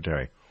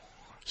Secretary.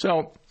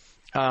 So,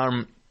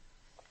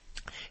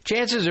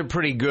 chances are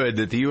pretty good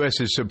that the U.S.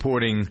 is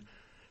supporting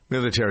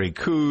military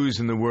coups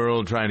in the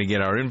world, trying to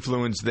get our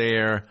influence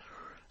there.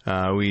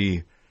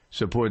 We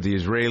support the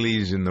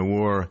Israelis in the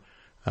war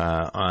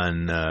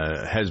on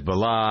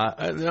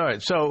Hezbollah. All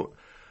right, so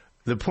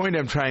the point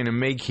I'm trying to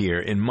make here,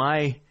 in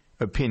my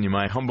opinion,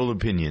 my humble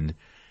opinion,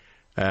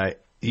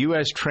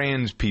 U.S.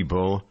 trans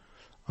people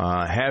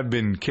have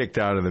been kicked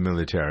out of the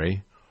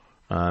military.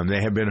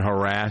 They have been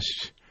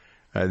harassed.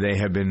 They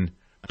have been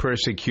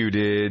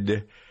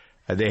persecuted.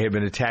 They have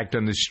been attacked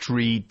on the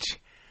street,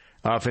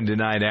 often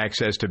denied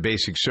access to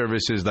basic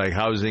services like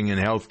housing and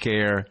health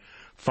care,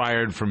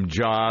 fired from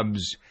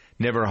jobs,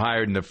 never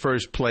hired in the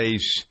first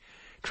place.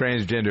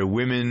 Transgender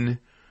women,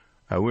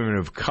 women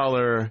of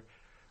color,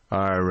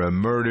 are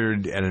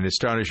murdered at an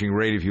astonishing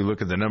rate if you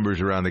look at the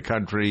numbers around the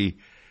country.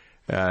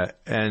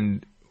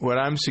 And what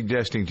I'm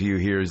suggesting to you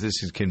here is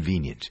this is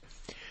convenient,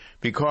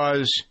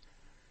 because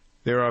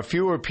there are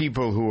fewer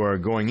people who are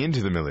going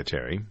into the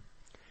military,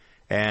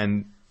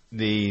 and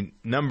the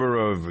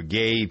number of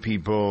gay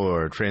people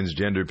or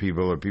transgender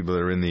people or people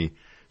that are in the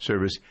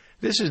service,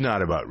 this is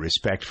not about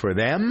respect for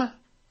them.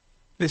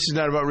 This is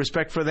not about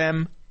respect for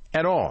them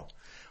at all.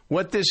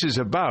 What this is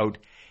about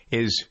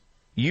is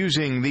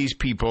using these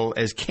people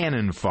as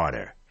cannon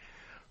fodder.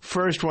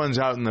 First ones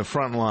out in the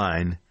front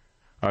line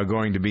are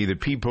going to be the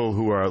people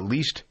who are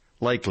least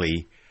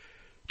likely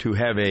to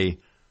have a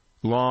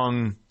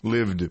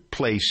long-lived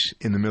place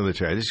in the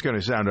military. This is going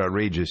to sound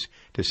outrageous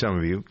to some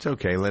of you. It's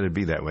okay, let it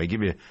be that way.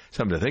 Give you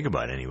something to think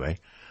about anyway.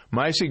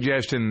 My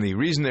suggestion, the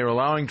reason they're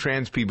allowing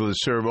trans people to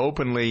serve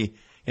openly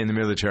in the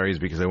military is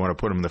because they want to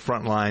put them in the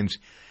front lines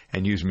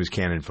and use them as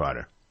cannon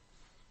fodder.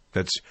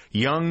 That's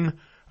young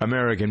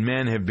American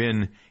men have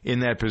been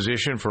in that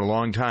position for a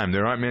long time.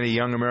 There aren't many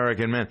young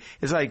American men.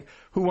 It's like,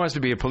 who wants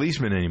to be a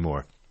policeman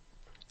anymore?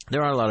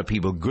 There aren't a lot of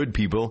people, good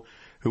people,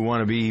 who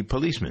want to be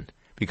policemen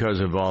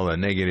because of all the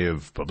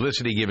negative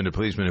publicity given to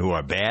policemen who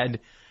are bad.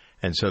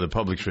 And so the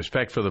public's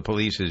respect for the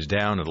police is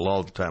down at an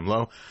all-time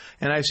low.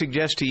 And I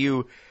suggest to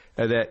you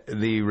that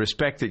the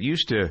respect that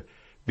used to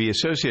be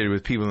associated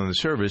with people in the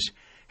service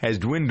has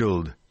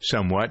dwindled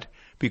somewhat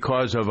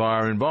because of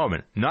our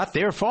involvement. Not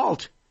their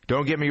fault.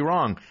 Don't get me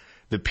wrong.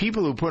 The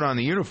people who put on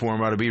the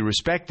uniform ought to be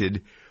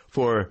respected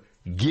for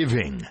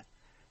giving.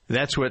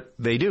 That's what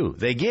they do.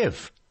 They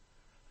give.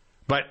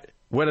 But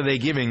what are they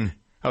giving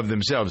of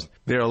themselves?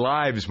 Their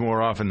lives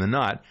more often than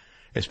not,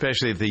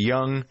 especially if the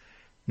young,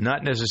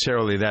 not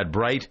necessarily that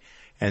bright,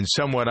 and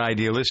somewhat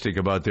idealistic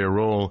about their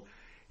role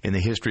in the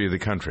history of the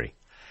country.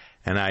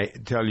 And I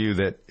tell you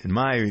that, in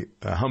my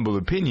humble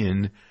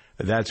opinion,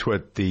 that's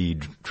what the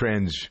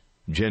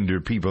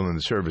transgender people in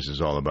the service is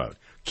all about.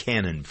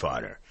 Cannon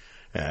fodder.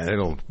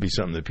 It'll be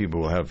something that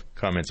people will have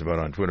comments about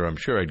on Twitter, I'm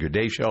sure, at Good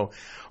Day Show.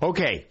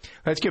 Okay,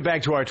 let's get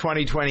back to our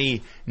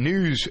 2020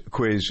 news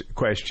quiz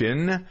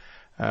question.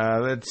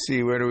 Let's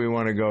see, where do we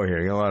want to go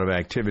here? Got a lot of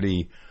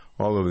activity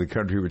all over the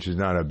country, which is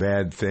not a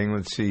bad thing.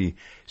 Let's see.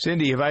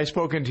 Cindy, have I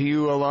spoken to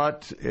you a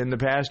lot in the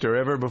past or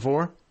ever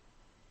before?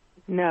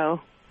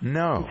 No.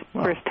 No.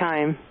 First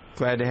time.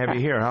 Glad to have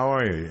you here. How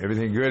are you?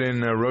 Everything good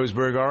in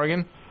Roseburg,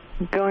 Oregon?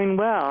 Going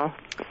well.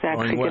 It's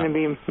actually going to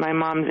be my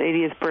mom's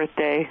 80th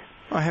birthday.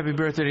 Oh, happy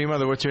birthday to your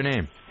mother. What's her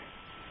name?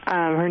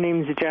 Her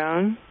name's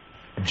Joan.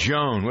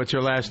 Joan. What's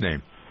her last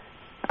name?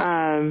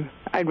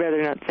 I'd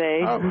rather not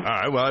say. Oh, all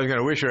right. Well, I was going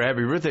to wish her a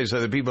happy birthday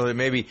so the people that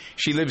maybe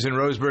she lives in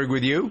Roseburg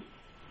with you?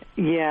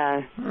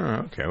 Yeah.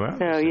 Oh, okay. Well.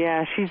 So,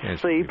 yeah, she's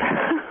asleep.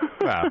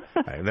 Well,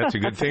 that's a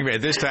good thing.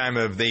 At this time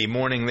of the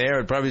morning there,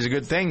 it probably is a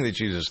good thing that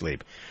she's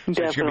asleep. So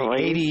Definitely. She's going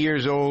to be 80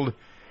 years old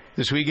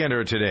this weekend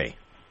or today?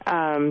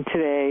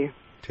 Today.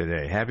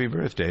 Today. Happy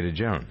birthday to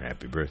Joan.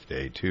 Happy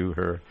birthday to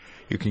her.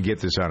 You can get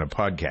this on a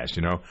podcast,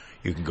 you know.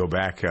 You can go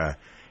back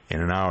in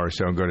an hour or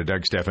so and go to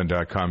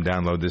DougStephan.com,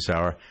 download this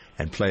hour,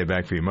 and play it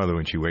back for your mother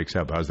when she wakes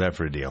up. How's that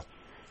for a deal?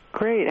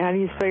 Great. How do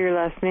you spell your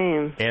last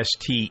name?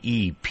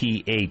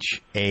 Stephan.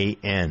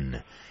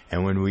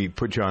 And when we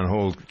put you on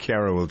hold,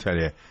 Cara will tell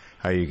you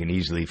how you can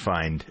easily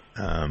find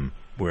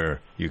where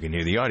you can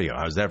hear the audio.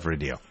 How's that for a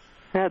deal?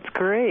 That's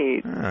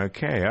great.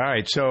 Okay. All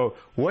right. So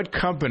what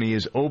company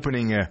is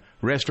opening a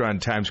restaurant in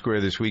Times Square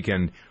this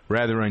weekend?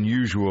 Rather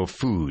unusual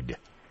food.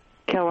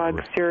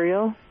 Kellogg's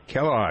cereal.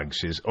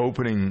 Kellogg's is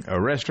opening a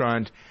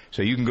restaurant,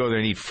 so you can go there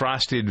and eat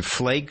Frosted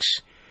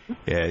Flakes.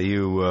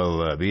 You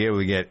will be able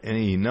to get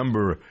any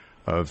number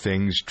of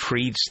things,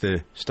 treats,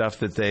 the stuff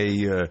that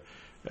they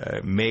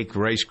make,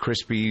 Rice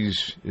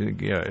Krispies,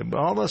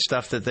 all the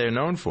stuff that they're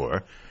known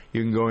for.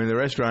 You can go in the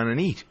restaurant and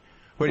eat.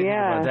 What do you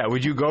think about that?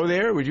 Would you go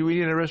there? Would you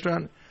eat in a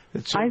restaurant?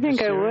 I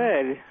think I would.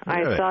 Really?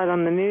 I saw it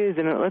on the news,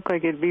 and it looked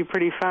like it'd be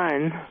pretty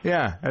fun.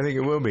 Yeah, I think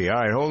it will be. All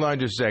right, hold on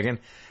just a second.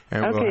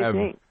 And okay, we'll have.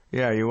 thanks.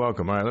 Yeah, you're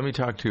welcome. All right, let me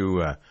talk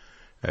to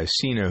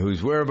Sina,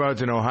 who's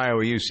whereabouts in Ohio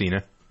are you,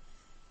 Sina?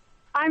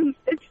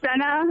 It's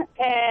Senna,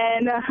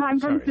 and I'm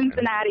from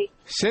Cincinnati.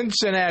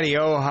 Cincinnati,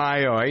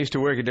 Ohio. I used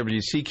to work at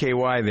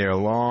WCKY there a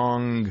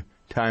long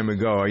time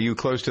ago. Are you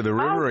close to the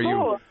river? Oh,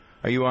 cool.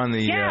 Are you on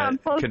the? Yeah, I'm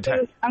close to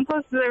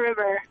the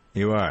river.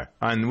 You are.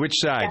 On which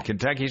side? Yeah.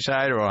 Kentucky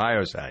side or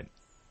Ohio side?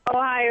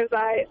 Ohio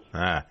side.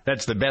 Ah,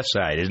 that's the best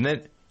side, isn't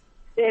it?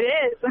 It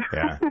is.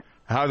 Yeah.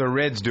 How are the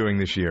Reds doing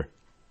this year?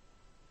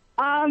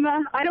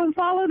 I don't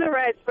follow the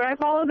Reds, but I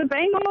follow the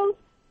Bengals.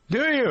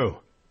 Do you?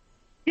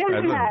 Yeah.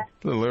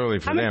 A little early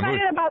for I'm them.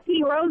 excited about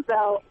Pete Rose,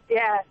 though.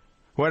 Yeah.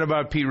 What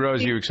about Pete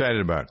Rose are you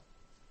excited about?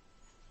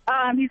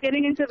 He's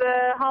getting into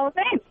the Hall of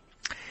Fame.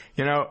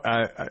 You know,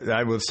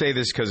 I will say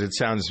this because it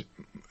sounds...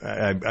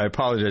 I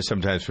apologize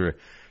sometimes for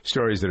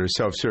stories that are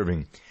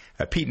self-serving.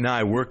 Pete and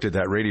I worked at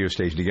that radio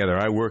station together.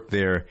 I worked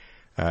there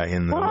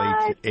in the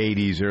late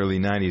 80s, early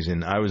 90s,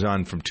 and I was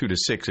on from 2 to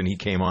 6, and he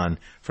came on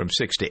from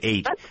 6 to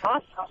 8. That's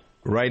awesome.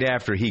 Right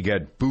after he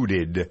got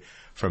booted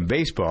from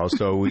baseball,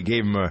 so we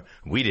gave him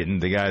we didn't,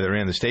 the guy that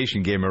ran the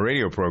station gave him a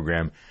radio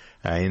program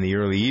in the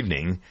early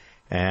evening,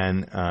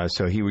 and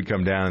so he would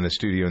come down in the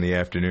studio in the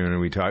afternoon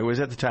and we talk. It was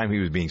at the time he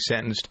was being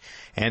sentenced,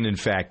 and in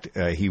fact,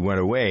 he went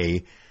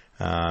away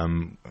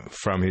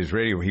from his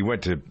radio. He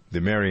went to the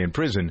Marion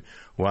prison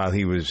while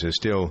he was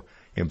still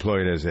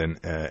employed as an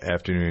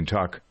afternoon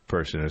talk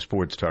person, a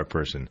sports talk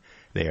person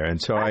there,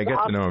 and so I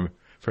got to know him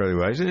fairly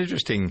well. He's an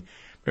interesting,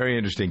 very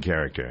interesting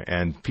character,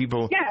 and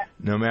people,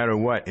 no matter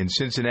what, in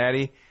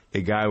Cincinnati,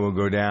 the guy will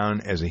go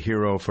down as a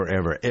hero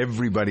forever.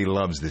 Everybody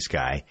loves this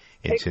guy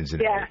in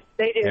Cincinnati. Yeah,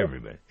 they do.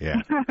 Everybody,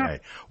 yeah.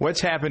 Right. What's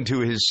happened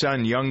to his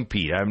son, young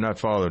Pete? I have not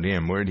followed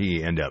him. Where did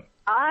he end up?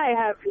 I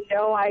have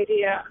no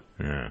idea.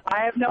 Yeah.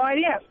 I have no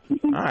idea.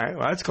 All right,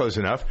 well, that's close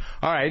enough.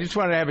 All right, I just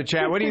wanted to have a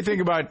chat. What do you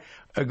think about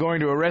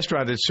going to a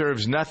restaurant that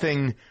serves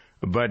nothing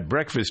but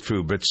breakfast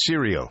food, but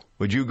cereal?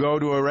 Would you go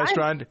to a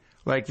restaurant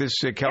like this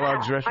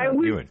Kellogg's restaurant?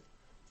 You would.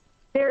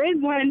 There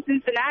is one in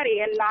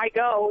Cincinnati, and I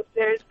go.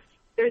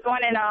 There's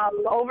one in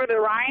Over the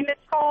Rhine, it's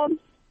called,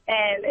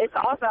 and it's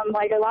awesome.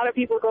 Like, a lot of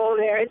people go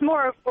there. It's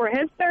more for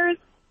hipsters,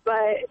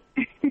 but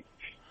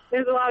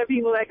there's a lot of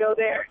people that go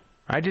there.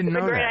 I didn't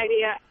know that. It's a great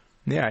idea.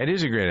 Yeah, it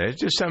is a great idea.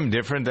 It's just something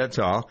different, that's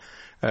all.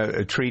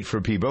 A treat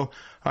for people.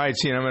 All right,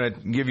 Sian, I'm going to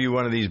give you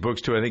one of these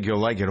books, too. I think you'll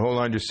like it. Hold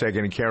on just a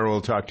second, and Cara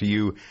will talk to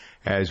you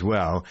as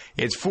well.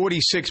 It's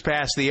 46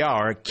 past the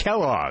hour.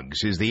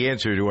 Kellogg's is the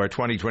answer to our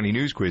 2020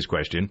 news quiz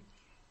question.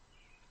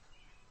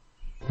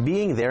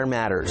 Being there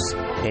matters,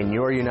 and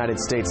your United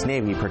States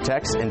Navy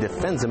protects and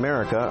defends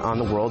America on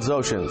the world's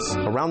oceans.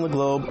 Around the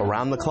globe,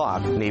 around the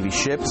clock, Navy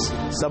ships,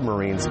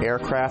 submarines,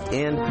 aircraft,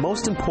 and,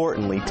 most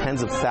importantly,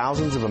 tens of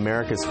thousands of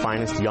America's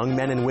finest young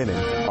men and women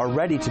are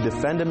ready to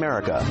defend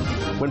America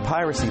when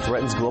piracy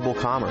threatens global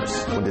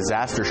commerce, when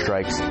disaster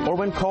strikes, or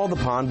when called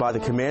upon by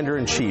the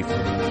Commander-in-Chief.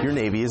 Your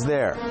Navy is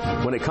there.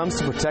 When it comes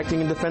to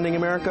protecting and defending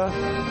America,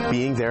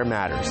 being there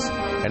matters,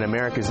 and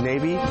America's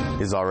Navy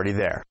is already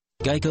there.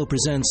 Geico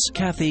presents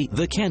Kathy,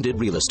 the Candid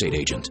Real Estate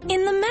Agent.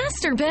 In the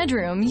master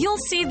bedroom, you'll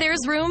see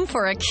there's room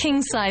for a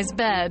king-size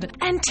bed.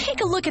 And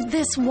take a look at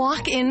this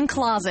walk-in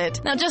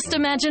closet. Now just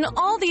imagine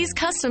all these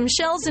custom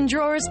shelves and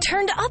drawers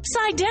turned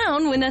upside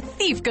down when a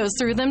thief goes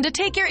through them to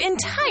take your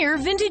entire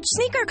vintage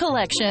sneaker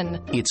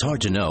collection. It's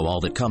hard to know all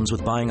that comes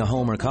with buying a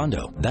home or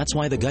condo. That's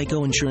why the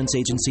Geico Insurance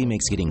Agency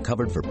makes getting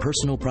covered for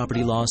personal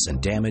property loss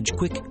and damage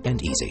quick and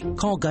easy.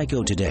 Call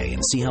Geico today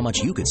and see how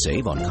much you could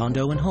save on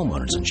condo and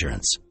homeowners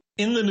insurance.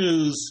 In the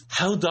news,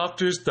 how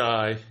doctors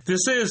die.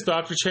 This is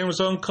Dr. Chambers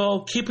on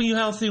Call, keeping you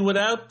healthy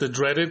without the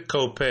dreaded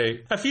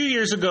copay. A few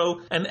years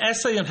ago, an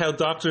essay on how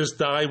doctors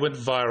die went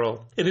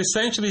viral. It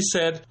essentially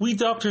said, we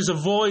doctors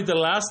avoid the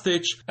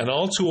last-ditch and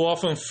all too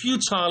often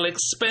futile,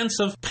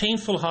 expensive,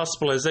 painful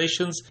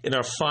hospitalizations in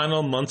our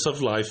final months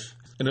of life.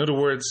 In other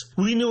words,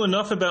 we knew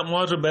enough about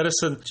modern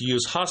medicine to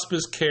use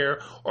hospice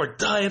care or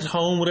die at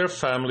home with our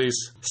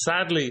families.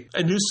 Sadly,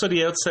 a new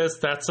study out says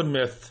that's a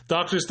myth.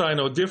 Doctors die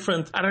no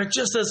different and are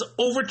just as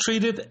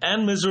overtreated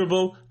and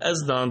miserable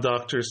as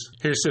non-doctors.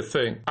 Here's the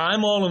thing.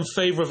 I'm all in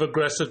favor of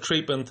aggressive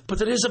treatment, but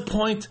there is a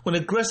point when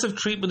aggressive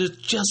treatment is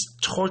just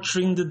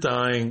torturing the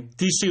dying.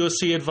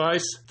 DCOC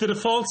advice: the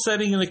default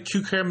setting in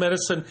acute care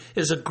medicine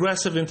is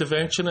aggressive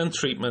intervention and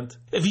treatment.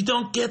 If you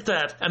don't get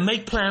that and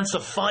make plans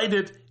to fight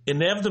it,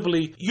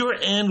 inevitably, your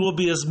end will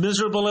be as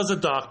miserable as a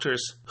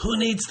doctor's. Who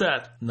needs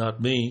that?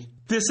 Not me.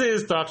 This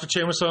is Dr.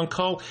 Chambers on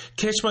Call.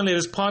 Catch my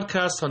latest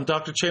podcast on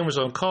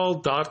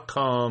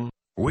drchambersoncall.com.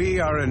 We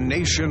are a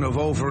nation of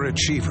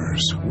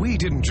overachievers. We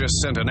didn't just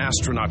send an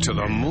astronaut to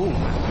the moon.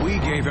 We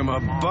gave him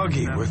a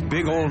buggy with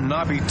big old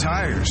knobby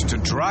tires to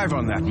drive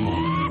on that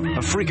moon.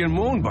 A freaking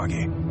moon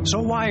buggy. So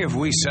why have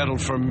we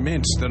settled for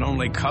mints that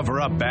only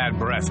cover up bad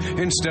breath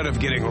instead of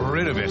getting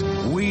rid of it?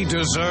 We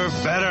deserve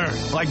better.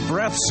 Like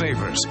Breath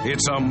Savers.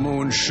 It's a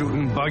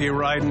moon-shooting,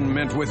 buggy-riding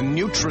mint with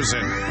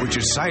Nutrizin, which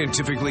is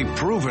scientifically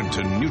proven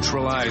to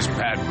neutralize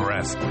bad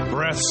breath.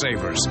 Breath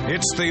Savers.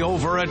 It's the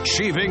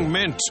overachieving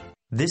mint.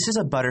 This is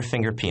a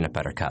Butterfinger peanut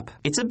butter cup.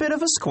 It's a bit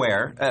of a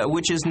square,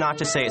 which is not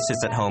to say it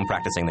sits at home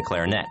practicing the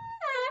clarinet.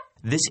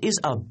 This is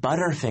a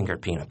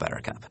Butterfinger peanut butter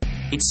cup.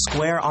 It's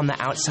square on the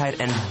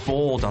outside and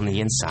bold on the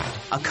inside.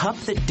 A cup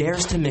that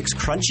dares to mix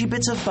crunchy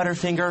bits of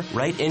Butterfinger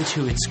right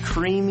into its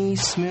creamy,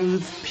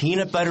 smooth,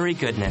 peanut buttery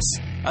goodness.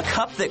 A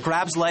cup that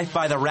grabs life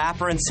by the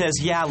wrapper and says,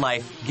 yeah,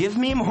 life, give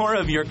me more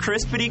of your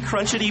crispity,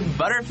 crunchity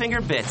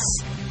Butterfinger bits.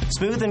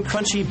 Smooth and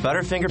crunchy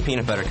Butterfinger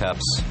peanut butter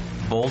cups.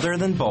 Bolder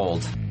than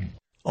bold.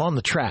 On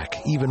the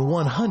track, even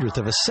 1/100th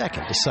of a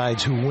second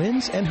decides who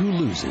wins and who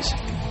loses.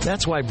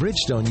 That's why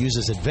Bridgestone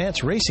uses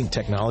advanced racing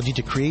technology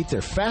to create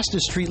their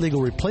fastest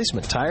street-legal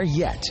replacement tire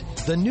yet.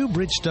 The new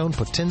Bridgestone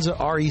Potenza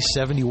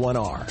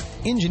RE71R.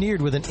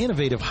 Engineered with an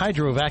innovative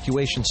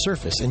hydro-evacuation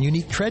surface and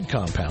unique tread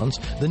compounds,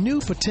 the new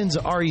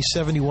Potenza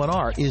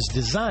RE71R is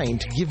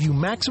designed to give you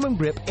maximum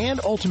grip and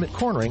ultimate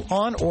cornering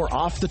on or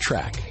off the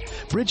track.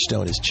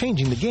 Bridgestone is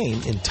changing the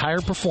game in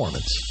tire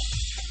performance.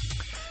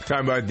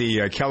 Talking about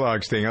the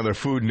Kellogg's thing, other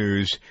food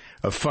news,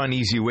 a fun,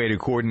 easy way to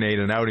coordinate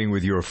an outing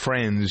with your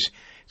friends.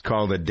 It's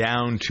called the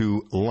Down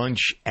to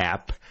Lunch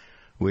app,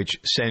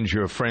 which sends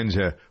your friends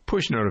a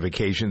push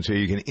notification so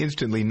you can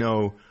instantly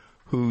know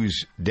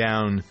who's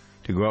down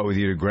to go out with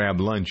you to grab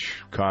lunch,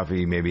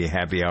 coffee, maybe a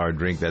happy hour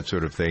drink, that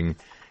sort of thing.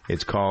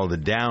 It's called the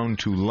Down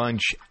to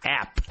Lunch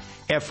app,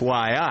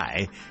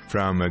 FYI,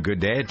 from a Good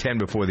Day at 10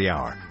 before the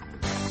hour.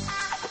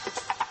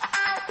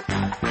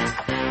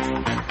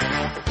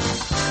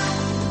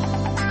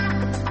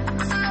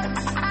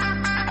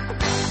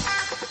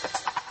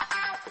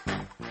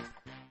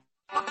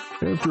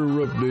 After a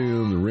rough day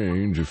on the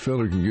range, a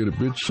fella can get a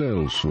bit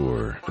saddle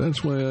sore.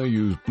 That's why I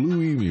use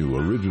Blue Emu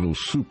Original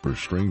Super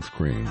Strength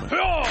Cream.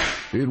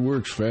 It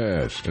works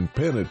fast and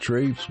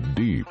penetrates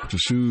deep to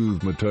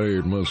soothe my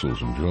tired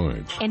muscles and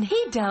joints. And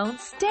he don't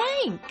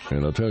stink.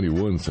 And I'll tell you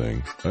one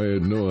thing, I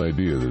had no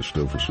idea this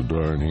stuff was so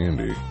darn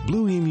handy.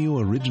 Blue Emu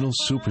Original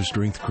Super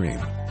Strength Cream.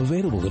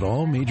 Available at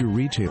all major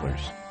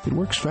retailers. It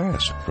works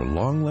fast for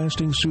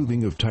long-lasting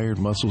soothing of tired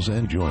muscles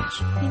and joints.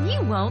 And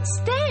you won't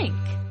stink.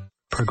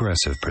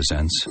 Progressive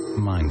presents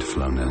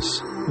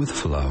Mindfulness with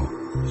Flow.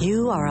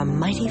 You are a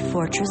mighty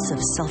fortress of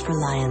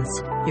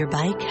self-reliance. Your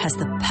bike has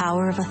the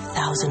power of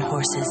 1,000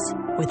 horses.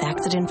 With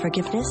accident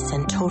forgiveness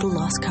and total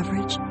loss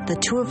coverage, the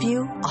two of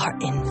you are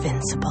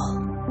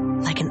invincible.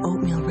 Like an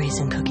oatmeal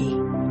raisin cookie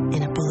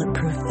in a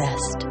bulletproof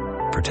vest.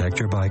 Protect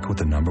your bike with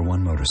the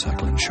 #1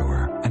 motorcycle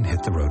insurer and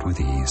hit the road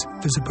with ease.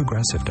 Visit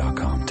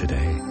Progressive.com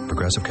today.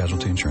 Progressive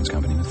Casualty Insurance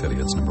Company and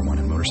affiliates, #1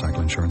 in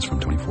motorcycle insurance from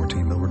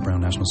 2014 Millward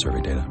Brown National Survey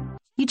data.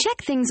 You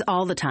check things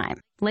all the time,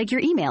 like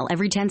your email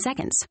every 10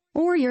 seconds,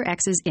 or your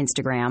ex's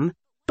Instagram.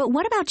 But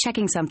what about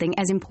checking something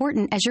as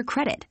important as your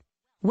credit?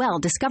 Well,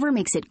 Discover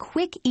makes it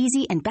quick,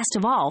 easy, and best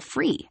of all,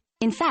 free.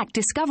 In fact,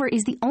 Discover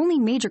is the only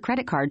major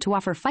credit card to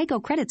offer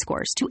FICO credit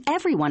scores to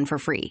everyone for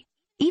free,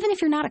 even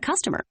if you're not a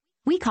customer.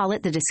 We call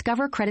it the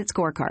Discover Credit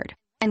Scorecard.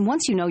 And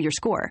once you know your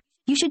score,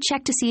 you should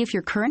check to see if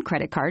your current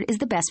credit card is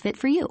the best fit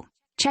for you.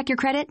 Check your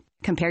credit,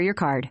 compare your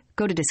card.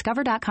 Go to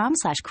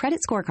discover.com/credit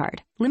scorecard.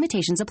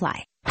 Limitations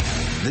apply.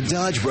 The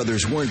Dodge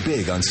brothers weren't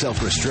big on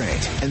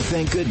self-restraint, and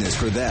thank goodness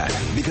for that,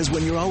 because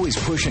when you're always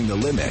pushing the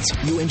limits,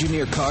 you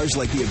engineer cars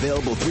like the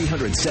available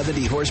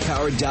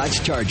 370-horsepower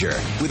Dodge Charger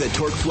with a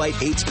Torque Flight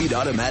 8-speed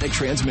automatic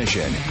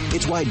transmission.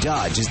 It's why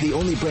Dodge is the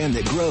only brand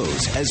that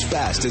grows as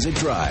fast as it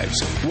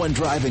drives. One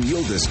drive and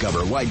you'll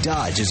discover why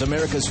Dodge is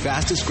America's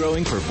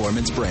fastest-growing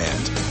performance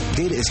brand.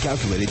 Data is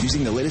calculated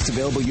using the latest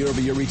available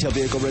year-over-year retail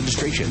vehicle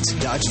registrations.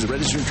 Dodge is a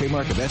registered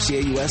trademark of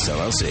FCA US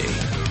LLC.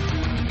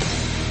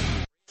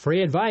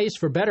 Free advice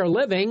for better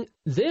living.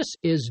 This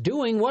is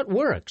Doing What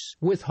Works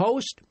with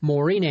host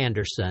Maureen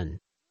Anderson.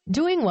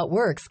 Doing what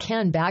works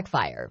can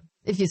backfire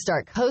if you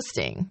start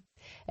coasting.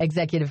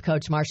 Executive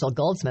coach Marshall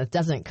Goldsmith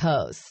doesn't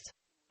coast.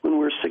 When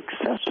we're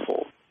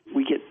successful,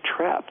 we get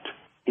trapped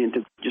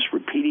into just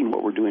repeating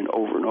what we're doing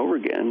over and over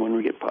again. When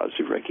we get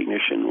positive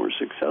recognition, we're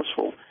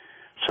successful.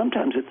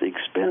 Sometimes at the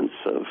expense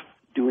of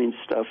doing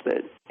stuff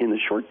that in the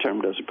short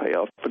term doesn't pay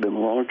off, but in the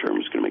long term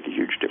is going to make a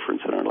huge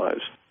difference in our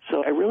lives.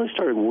 So I really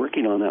started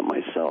working on that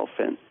myself,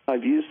 and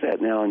I've used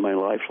that now in my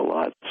life a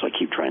lot. So I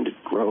keep trying to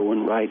grow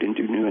and write and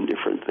do new and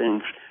different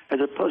things, as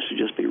opposed to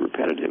just be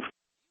repetitive.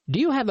 Do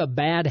you have a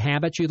bad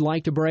habit you'd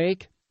like to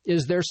break?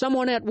 Is there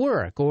someone at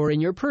work or in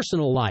your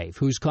personal life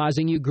who's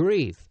causing you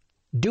grief?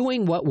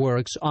 Doing What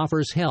Works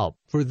offers help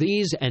for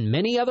these and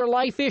many other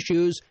life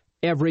issues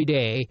every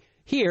day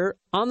here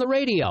on the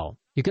radio.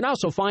 You can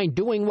also find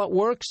Doing What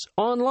Works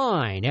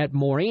online at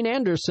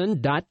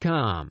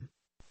MaureenAnderson.com.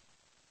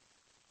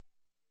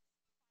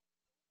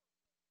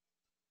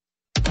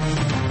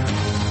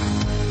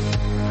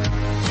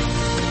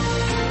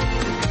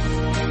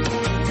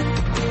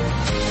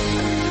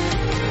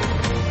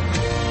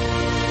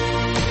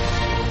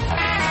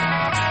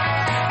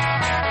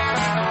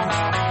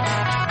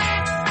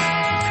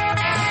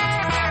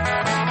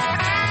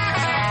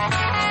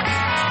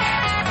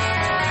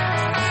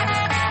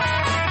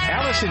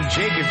 Allison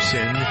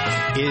Jacobson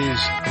is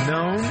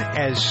known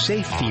as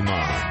Safety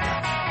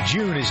Mom.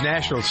 June is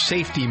National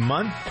Safety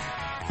Month,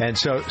 and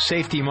so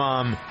Safety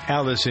Mom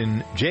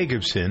Allison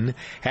Jacobson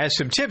has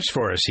some tips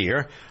for us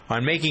here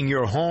on making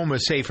your home a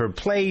safer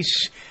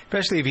place,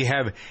 especially if you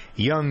have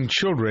young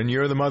children.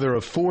 You're the mother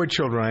of 4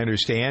 children, I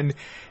understand,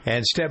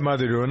 and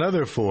stepmother to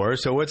another 4.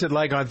 So what's it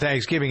like on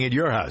Thanksgiving at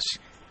your house?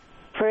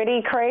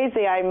 Pretty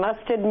crazy, I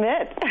must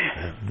admit.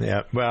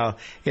 Yeah, well,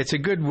 it's a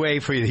good way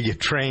for you to get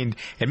trained,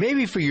 and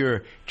maybe for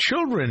your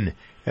children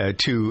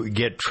to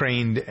get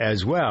trained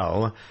as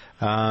well.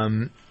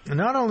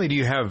 Not only do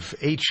you have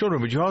 8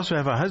 children, but you also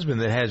have a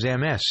husband that has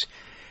MS.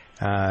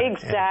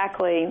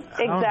 Exactly.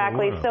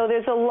 So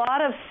there's a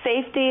lot of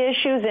safety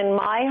issues in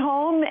my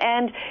home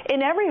and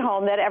in every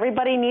home that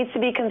everybody needs to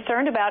be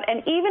concerned about.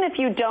 And even if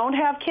you don't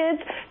have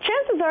kids,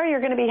 chances are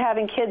you're going to be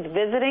having kids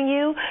visiting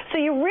you. So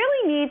you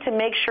really need to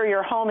make sure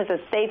your home is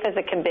as safe as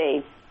it can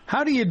be.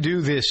 How do you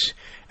do this,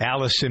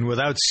 Allison,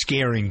 without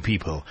scaring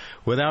people,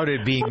 without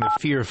it being the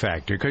fear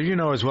factor? Because you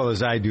know as well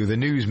as I do, the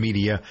news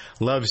media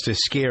loves to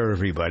scare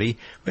everybody.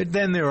 But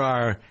then there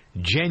are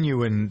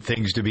genuine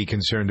things to be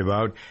concerned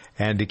about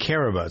and to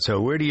care about. So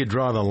where do you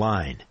draw the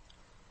line?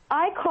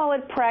 I call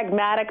it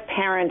pragmatic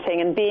parenting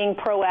and being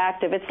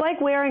proactive. It's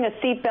like wearing a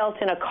seatbelt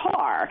in a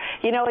car.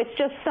 You know, it's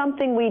just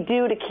something we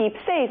do to keep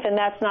safe, and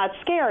that's not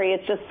scary.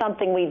 It's just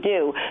something we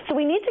do. So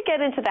we need to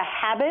get into the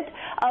habit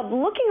of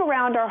looking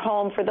around our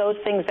home for those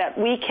things that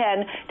we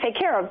can take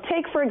care of.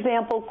 Take, for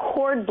example,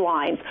 cord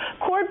blinds.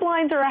 Cord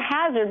blinds are a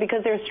hazard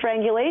because they're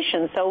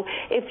strangulation. So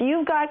if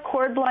you've got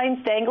cord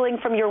blinds dangling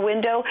from your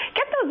window,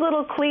 get those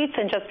little cleats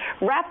and just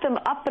wrap them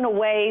up and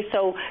away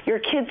so your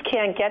kids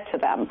can't get to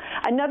them.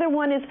 Another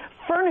one is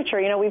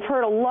furniture. You know, we've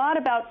heard a lot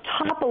about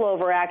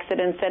topple-over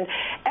accidents, and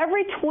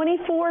every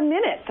 24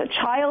 minutes a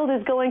child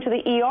is going to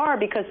the ER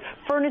because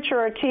furniture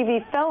or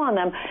TV fell on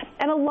them.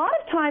 And a lot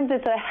of times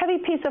it's a heavy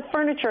piece of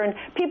furniture and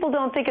people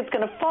don't think it's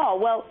going to fall.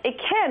 Well, it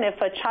can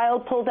if a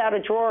child pulls out a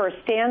drawer or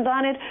stands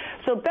on it.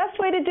 So best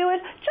way to do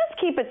it,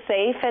 just keep it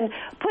safe and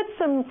put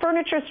some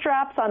furniture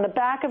straps on the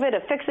back of it,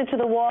 affix it to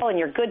the wall, and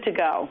you're good to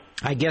go.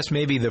 I guess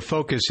maybe the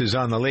focus is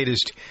on the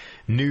latest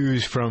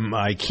news from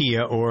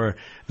IKEA, or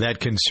that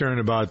concern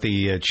about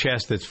the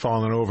chest that's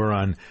fallen over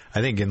on,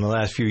 I think in the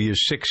last few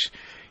years, 6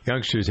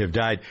 youngsters have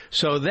died.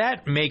 So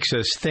that makes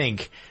us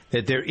think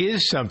that there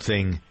is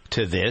something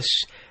to this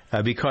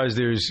because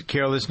there's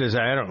carelessness.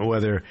 I don't know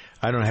whether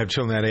I don't have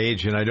children that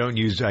age and I don't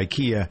use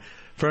IKEA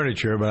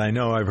furniture, but I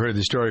know I've heard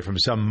the story from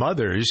some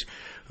mothers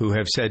who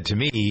have said to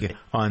me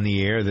on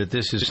the air that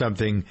this is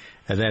something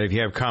that if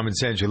you have common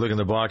sense, you look in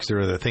the box, there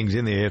are the things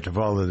in there, you have to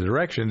follow the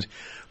directions.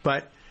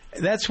 But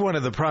that's one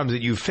of the problems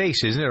that you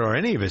face, isn't it, or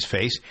any of us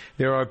face?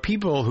 There are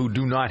people who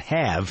do not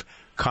have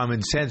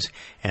common sense,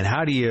 and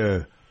how do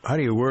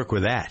you work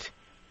with that?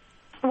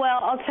 Well,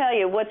 I'll tell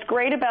you, what's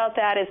great about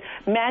that is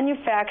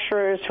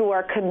manufacturers who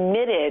are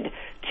committed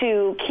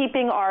to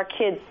keeping our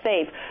kids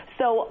safe.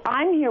 So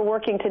I'm here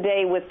working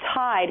today with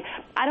Tide.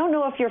 I don't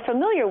know if you're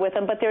familiar with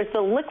them, but there's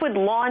the liquid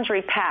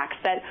laundry packs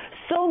that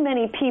so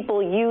many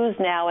people use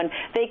now, and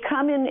they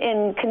come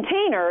in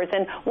containers,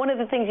 and one of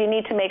the things you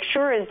need to make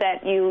sure is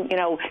that you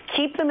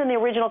keep them in the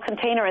original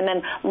container and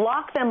then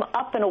lock them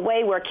up in a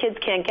way where kids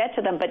can't get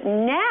to them. But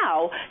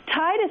now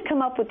Tide has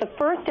come up with the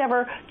first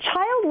ever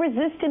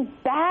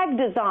child-resistant bag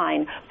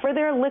design for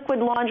their liquid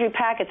laundry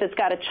packets. It's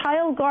got a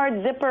child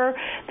guard zipper.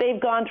 They've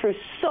gone through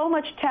so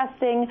much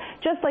testing,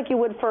 just like you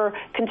would for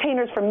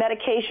containers for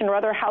medication or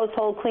other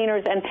household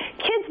cleaners, and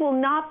kids will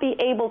not be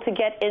able to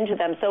get into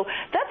them. So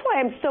that's why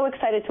I'm so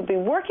excited to be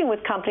working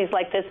with companies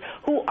like this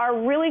who are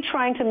really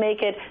trying to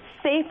make it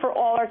safe for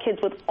all our kids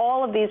with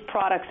all of these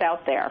products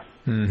out there.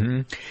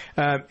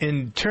 Mm-hmm.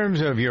 In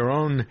terms of your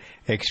own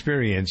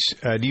experience,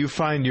 do you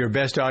find your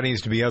best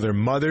audience to be other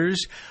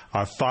mothers?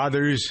 Are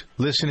fathers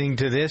listening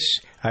to this?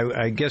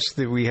 I guess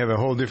that we have a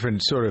whole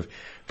different sort of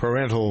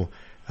parental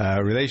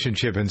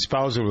relationship and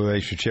spousal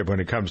relationship when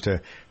it comes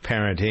to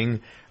parenting.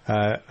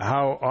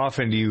 How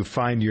often do you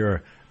find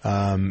you're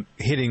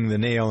hitting the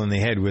nail on the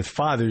head with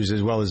fathers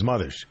as well as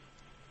mothers?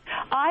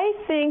 I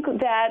think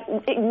that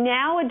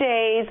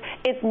nowadays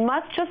it's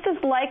just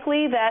as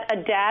likely that a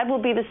dad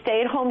will be the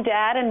stay-at-home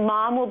dad and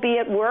mom will be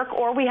at work,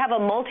 or we have a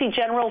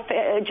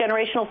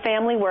multi-generational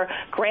family where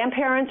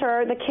grandparents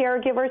are the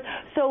caregivers.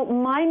 So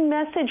my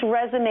message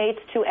resonates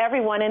to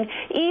everyone. And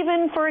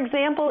even, for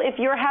example, if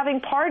you're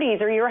having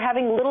parties or you're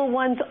having little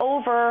ones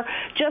over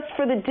just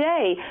for the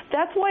day,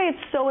 that's why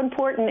it's so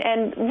important.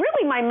 And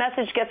really my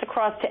message gets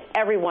across to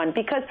everyone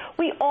because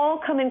we all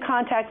come in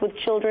contact with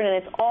children,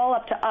 and it's all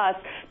up to us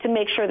to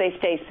make sure they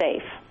stay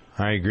safe.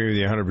 I agree with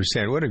you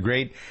 100%. What a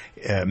great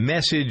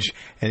message,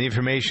 and the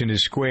information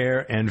is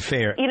square and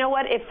fair. You know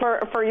what? If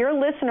for your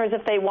listeners,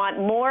 if they want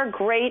more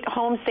great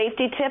home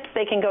safety tips,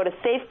 they can go to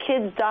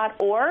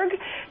safekids.org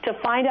to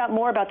find out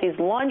more about these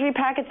laundry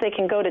packets. They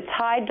can go to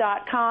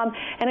Tide.com.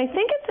 And I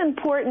think it's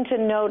important to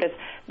notice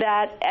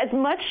that as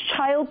much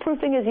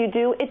child-proofing as you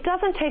do, it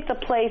doesn't take the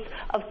place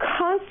of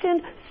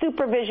constant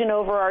supervision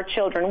over our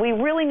children. We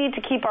really need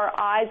to keep our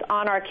eyes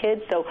on our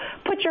kids. So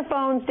put your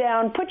phones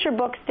down, put your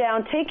books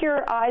down, take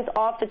your eyes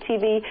off the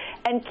TV,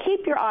 and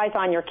keep your eyes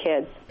on your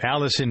kids.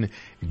 Allison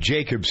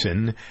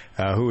Jacobson,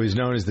 who is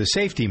known as the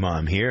Safety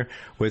Mom here,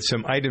 with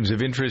some items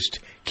of interest,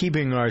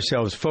 keeping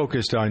ourselves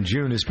focused on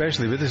June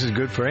especially, but this is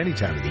good for any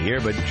time of the year,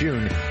 but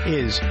June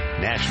is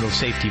National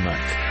Safety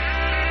Month.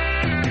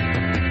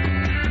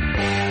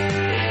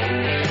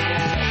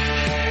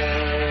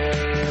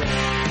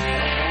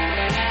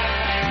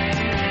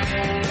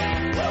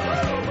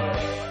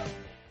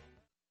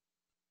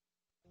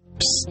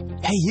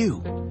 Hey,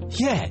 you.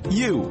 Yeah,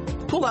 you.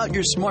 Pull out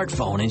your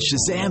smartphone and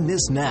Shazam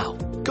this now.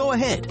 Go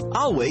ahead.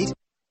 I'll wait.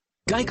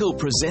 Geico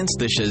presents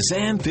the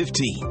Shazam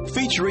 15,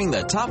 featuring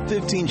the top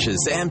 15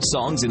 Shazam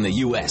songs in the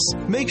U.S.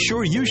 Make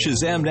sure you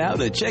Shazam now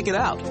to check it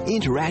out.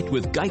 Interact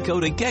with Geico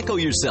to gecko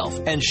yourself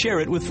and share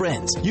it with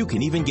friends. You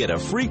can even get a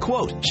free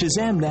quote.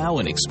 Shazam now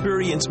and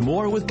experience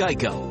more with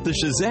Geico. The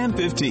Shazam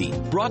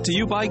 15, brought to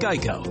you by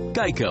Geico.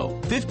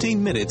 Geico,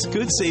 15 minutes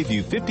could save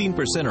you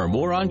 15% or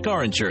more on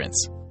car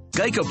insurance.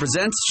 Geico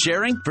presents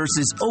sharing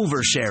versus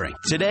oversharing.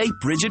 Today,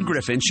 Bridget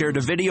Griffin shared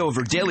a video of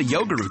her daily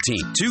yoga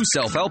routine, 2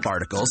 self-help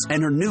articles,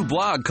 and her new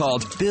blog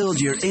called Build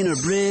Your Inner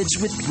Bridge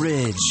with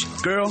Bridge.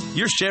 Girl,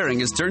 your sharing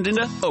has turned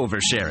into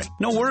oversharing.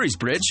 No worries,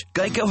 Bridge.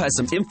 Geico has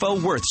some info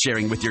worth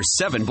sharing with your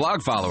 7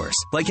 blog followers,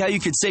 like how you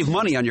could save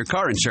money on your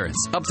car insurance,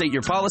 update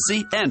your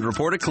policy, and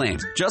report a claim,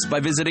 just by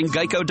visiting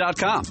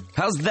Geico.com.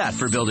 How's that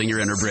for building your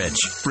inner bridge?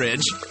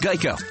 Bridge,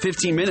 Geico.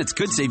 15 minutes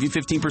could save you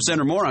 15%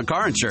 or more on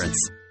car insurance.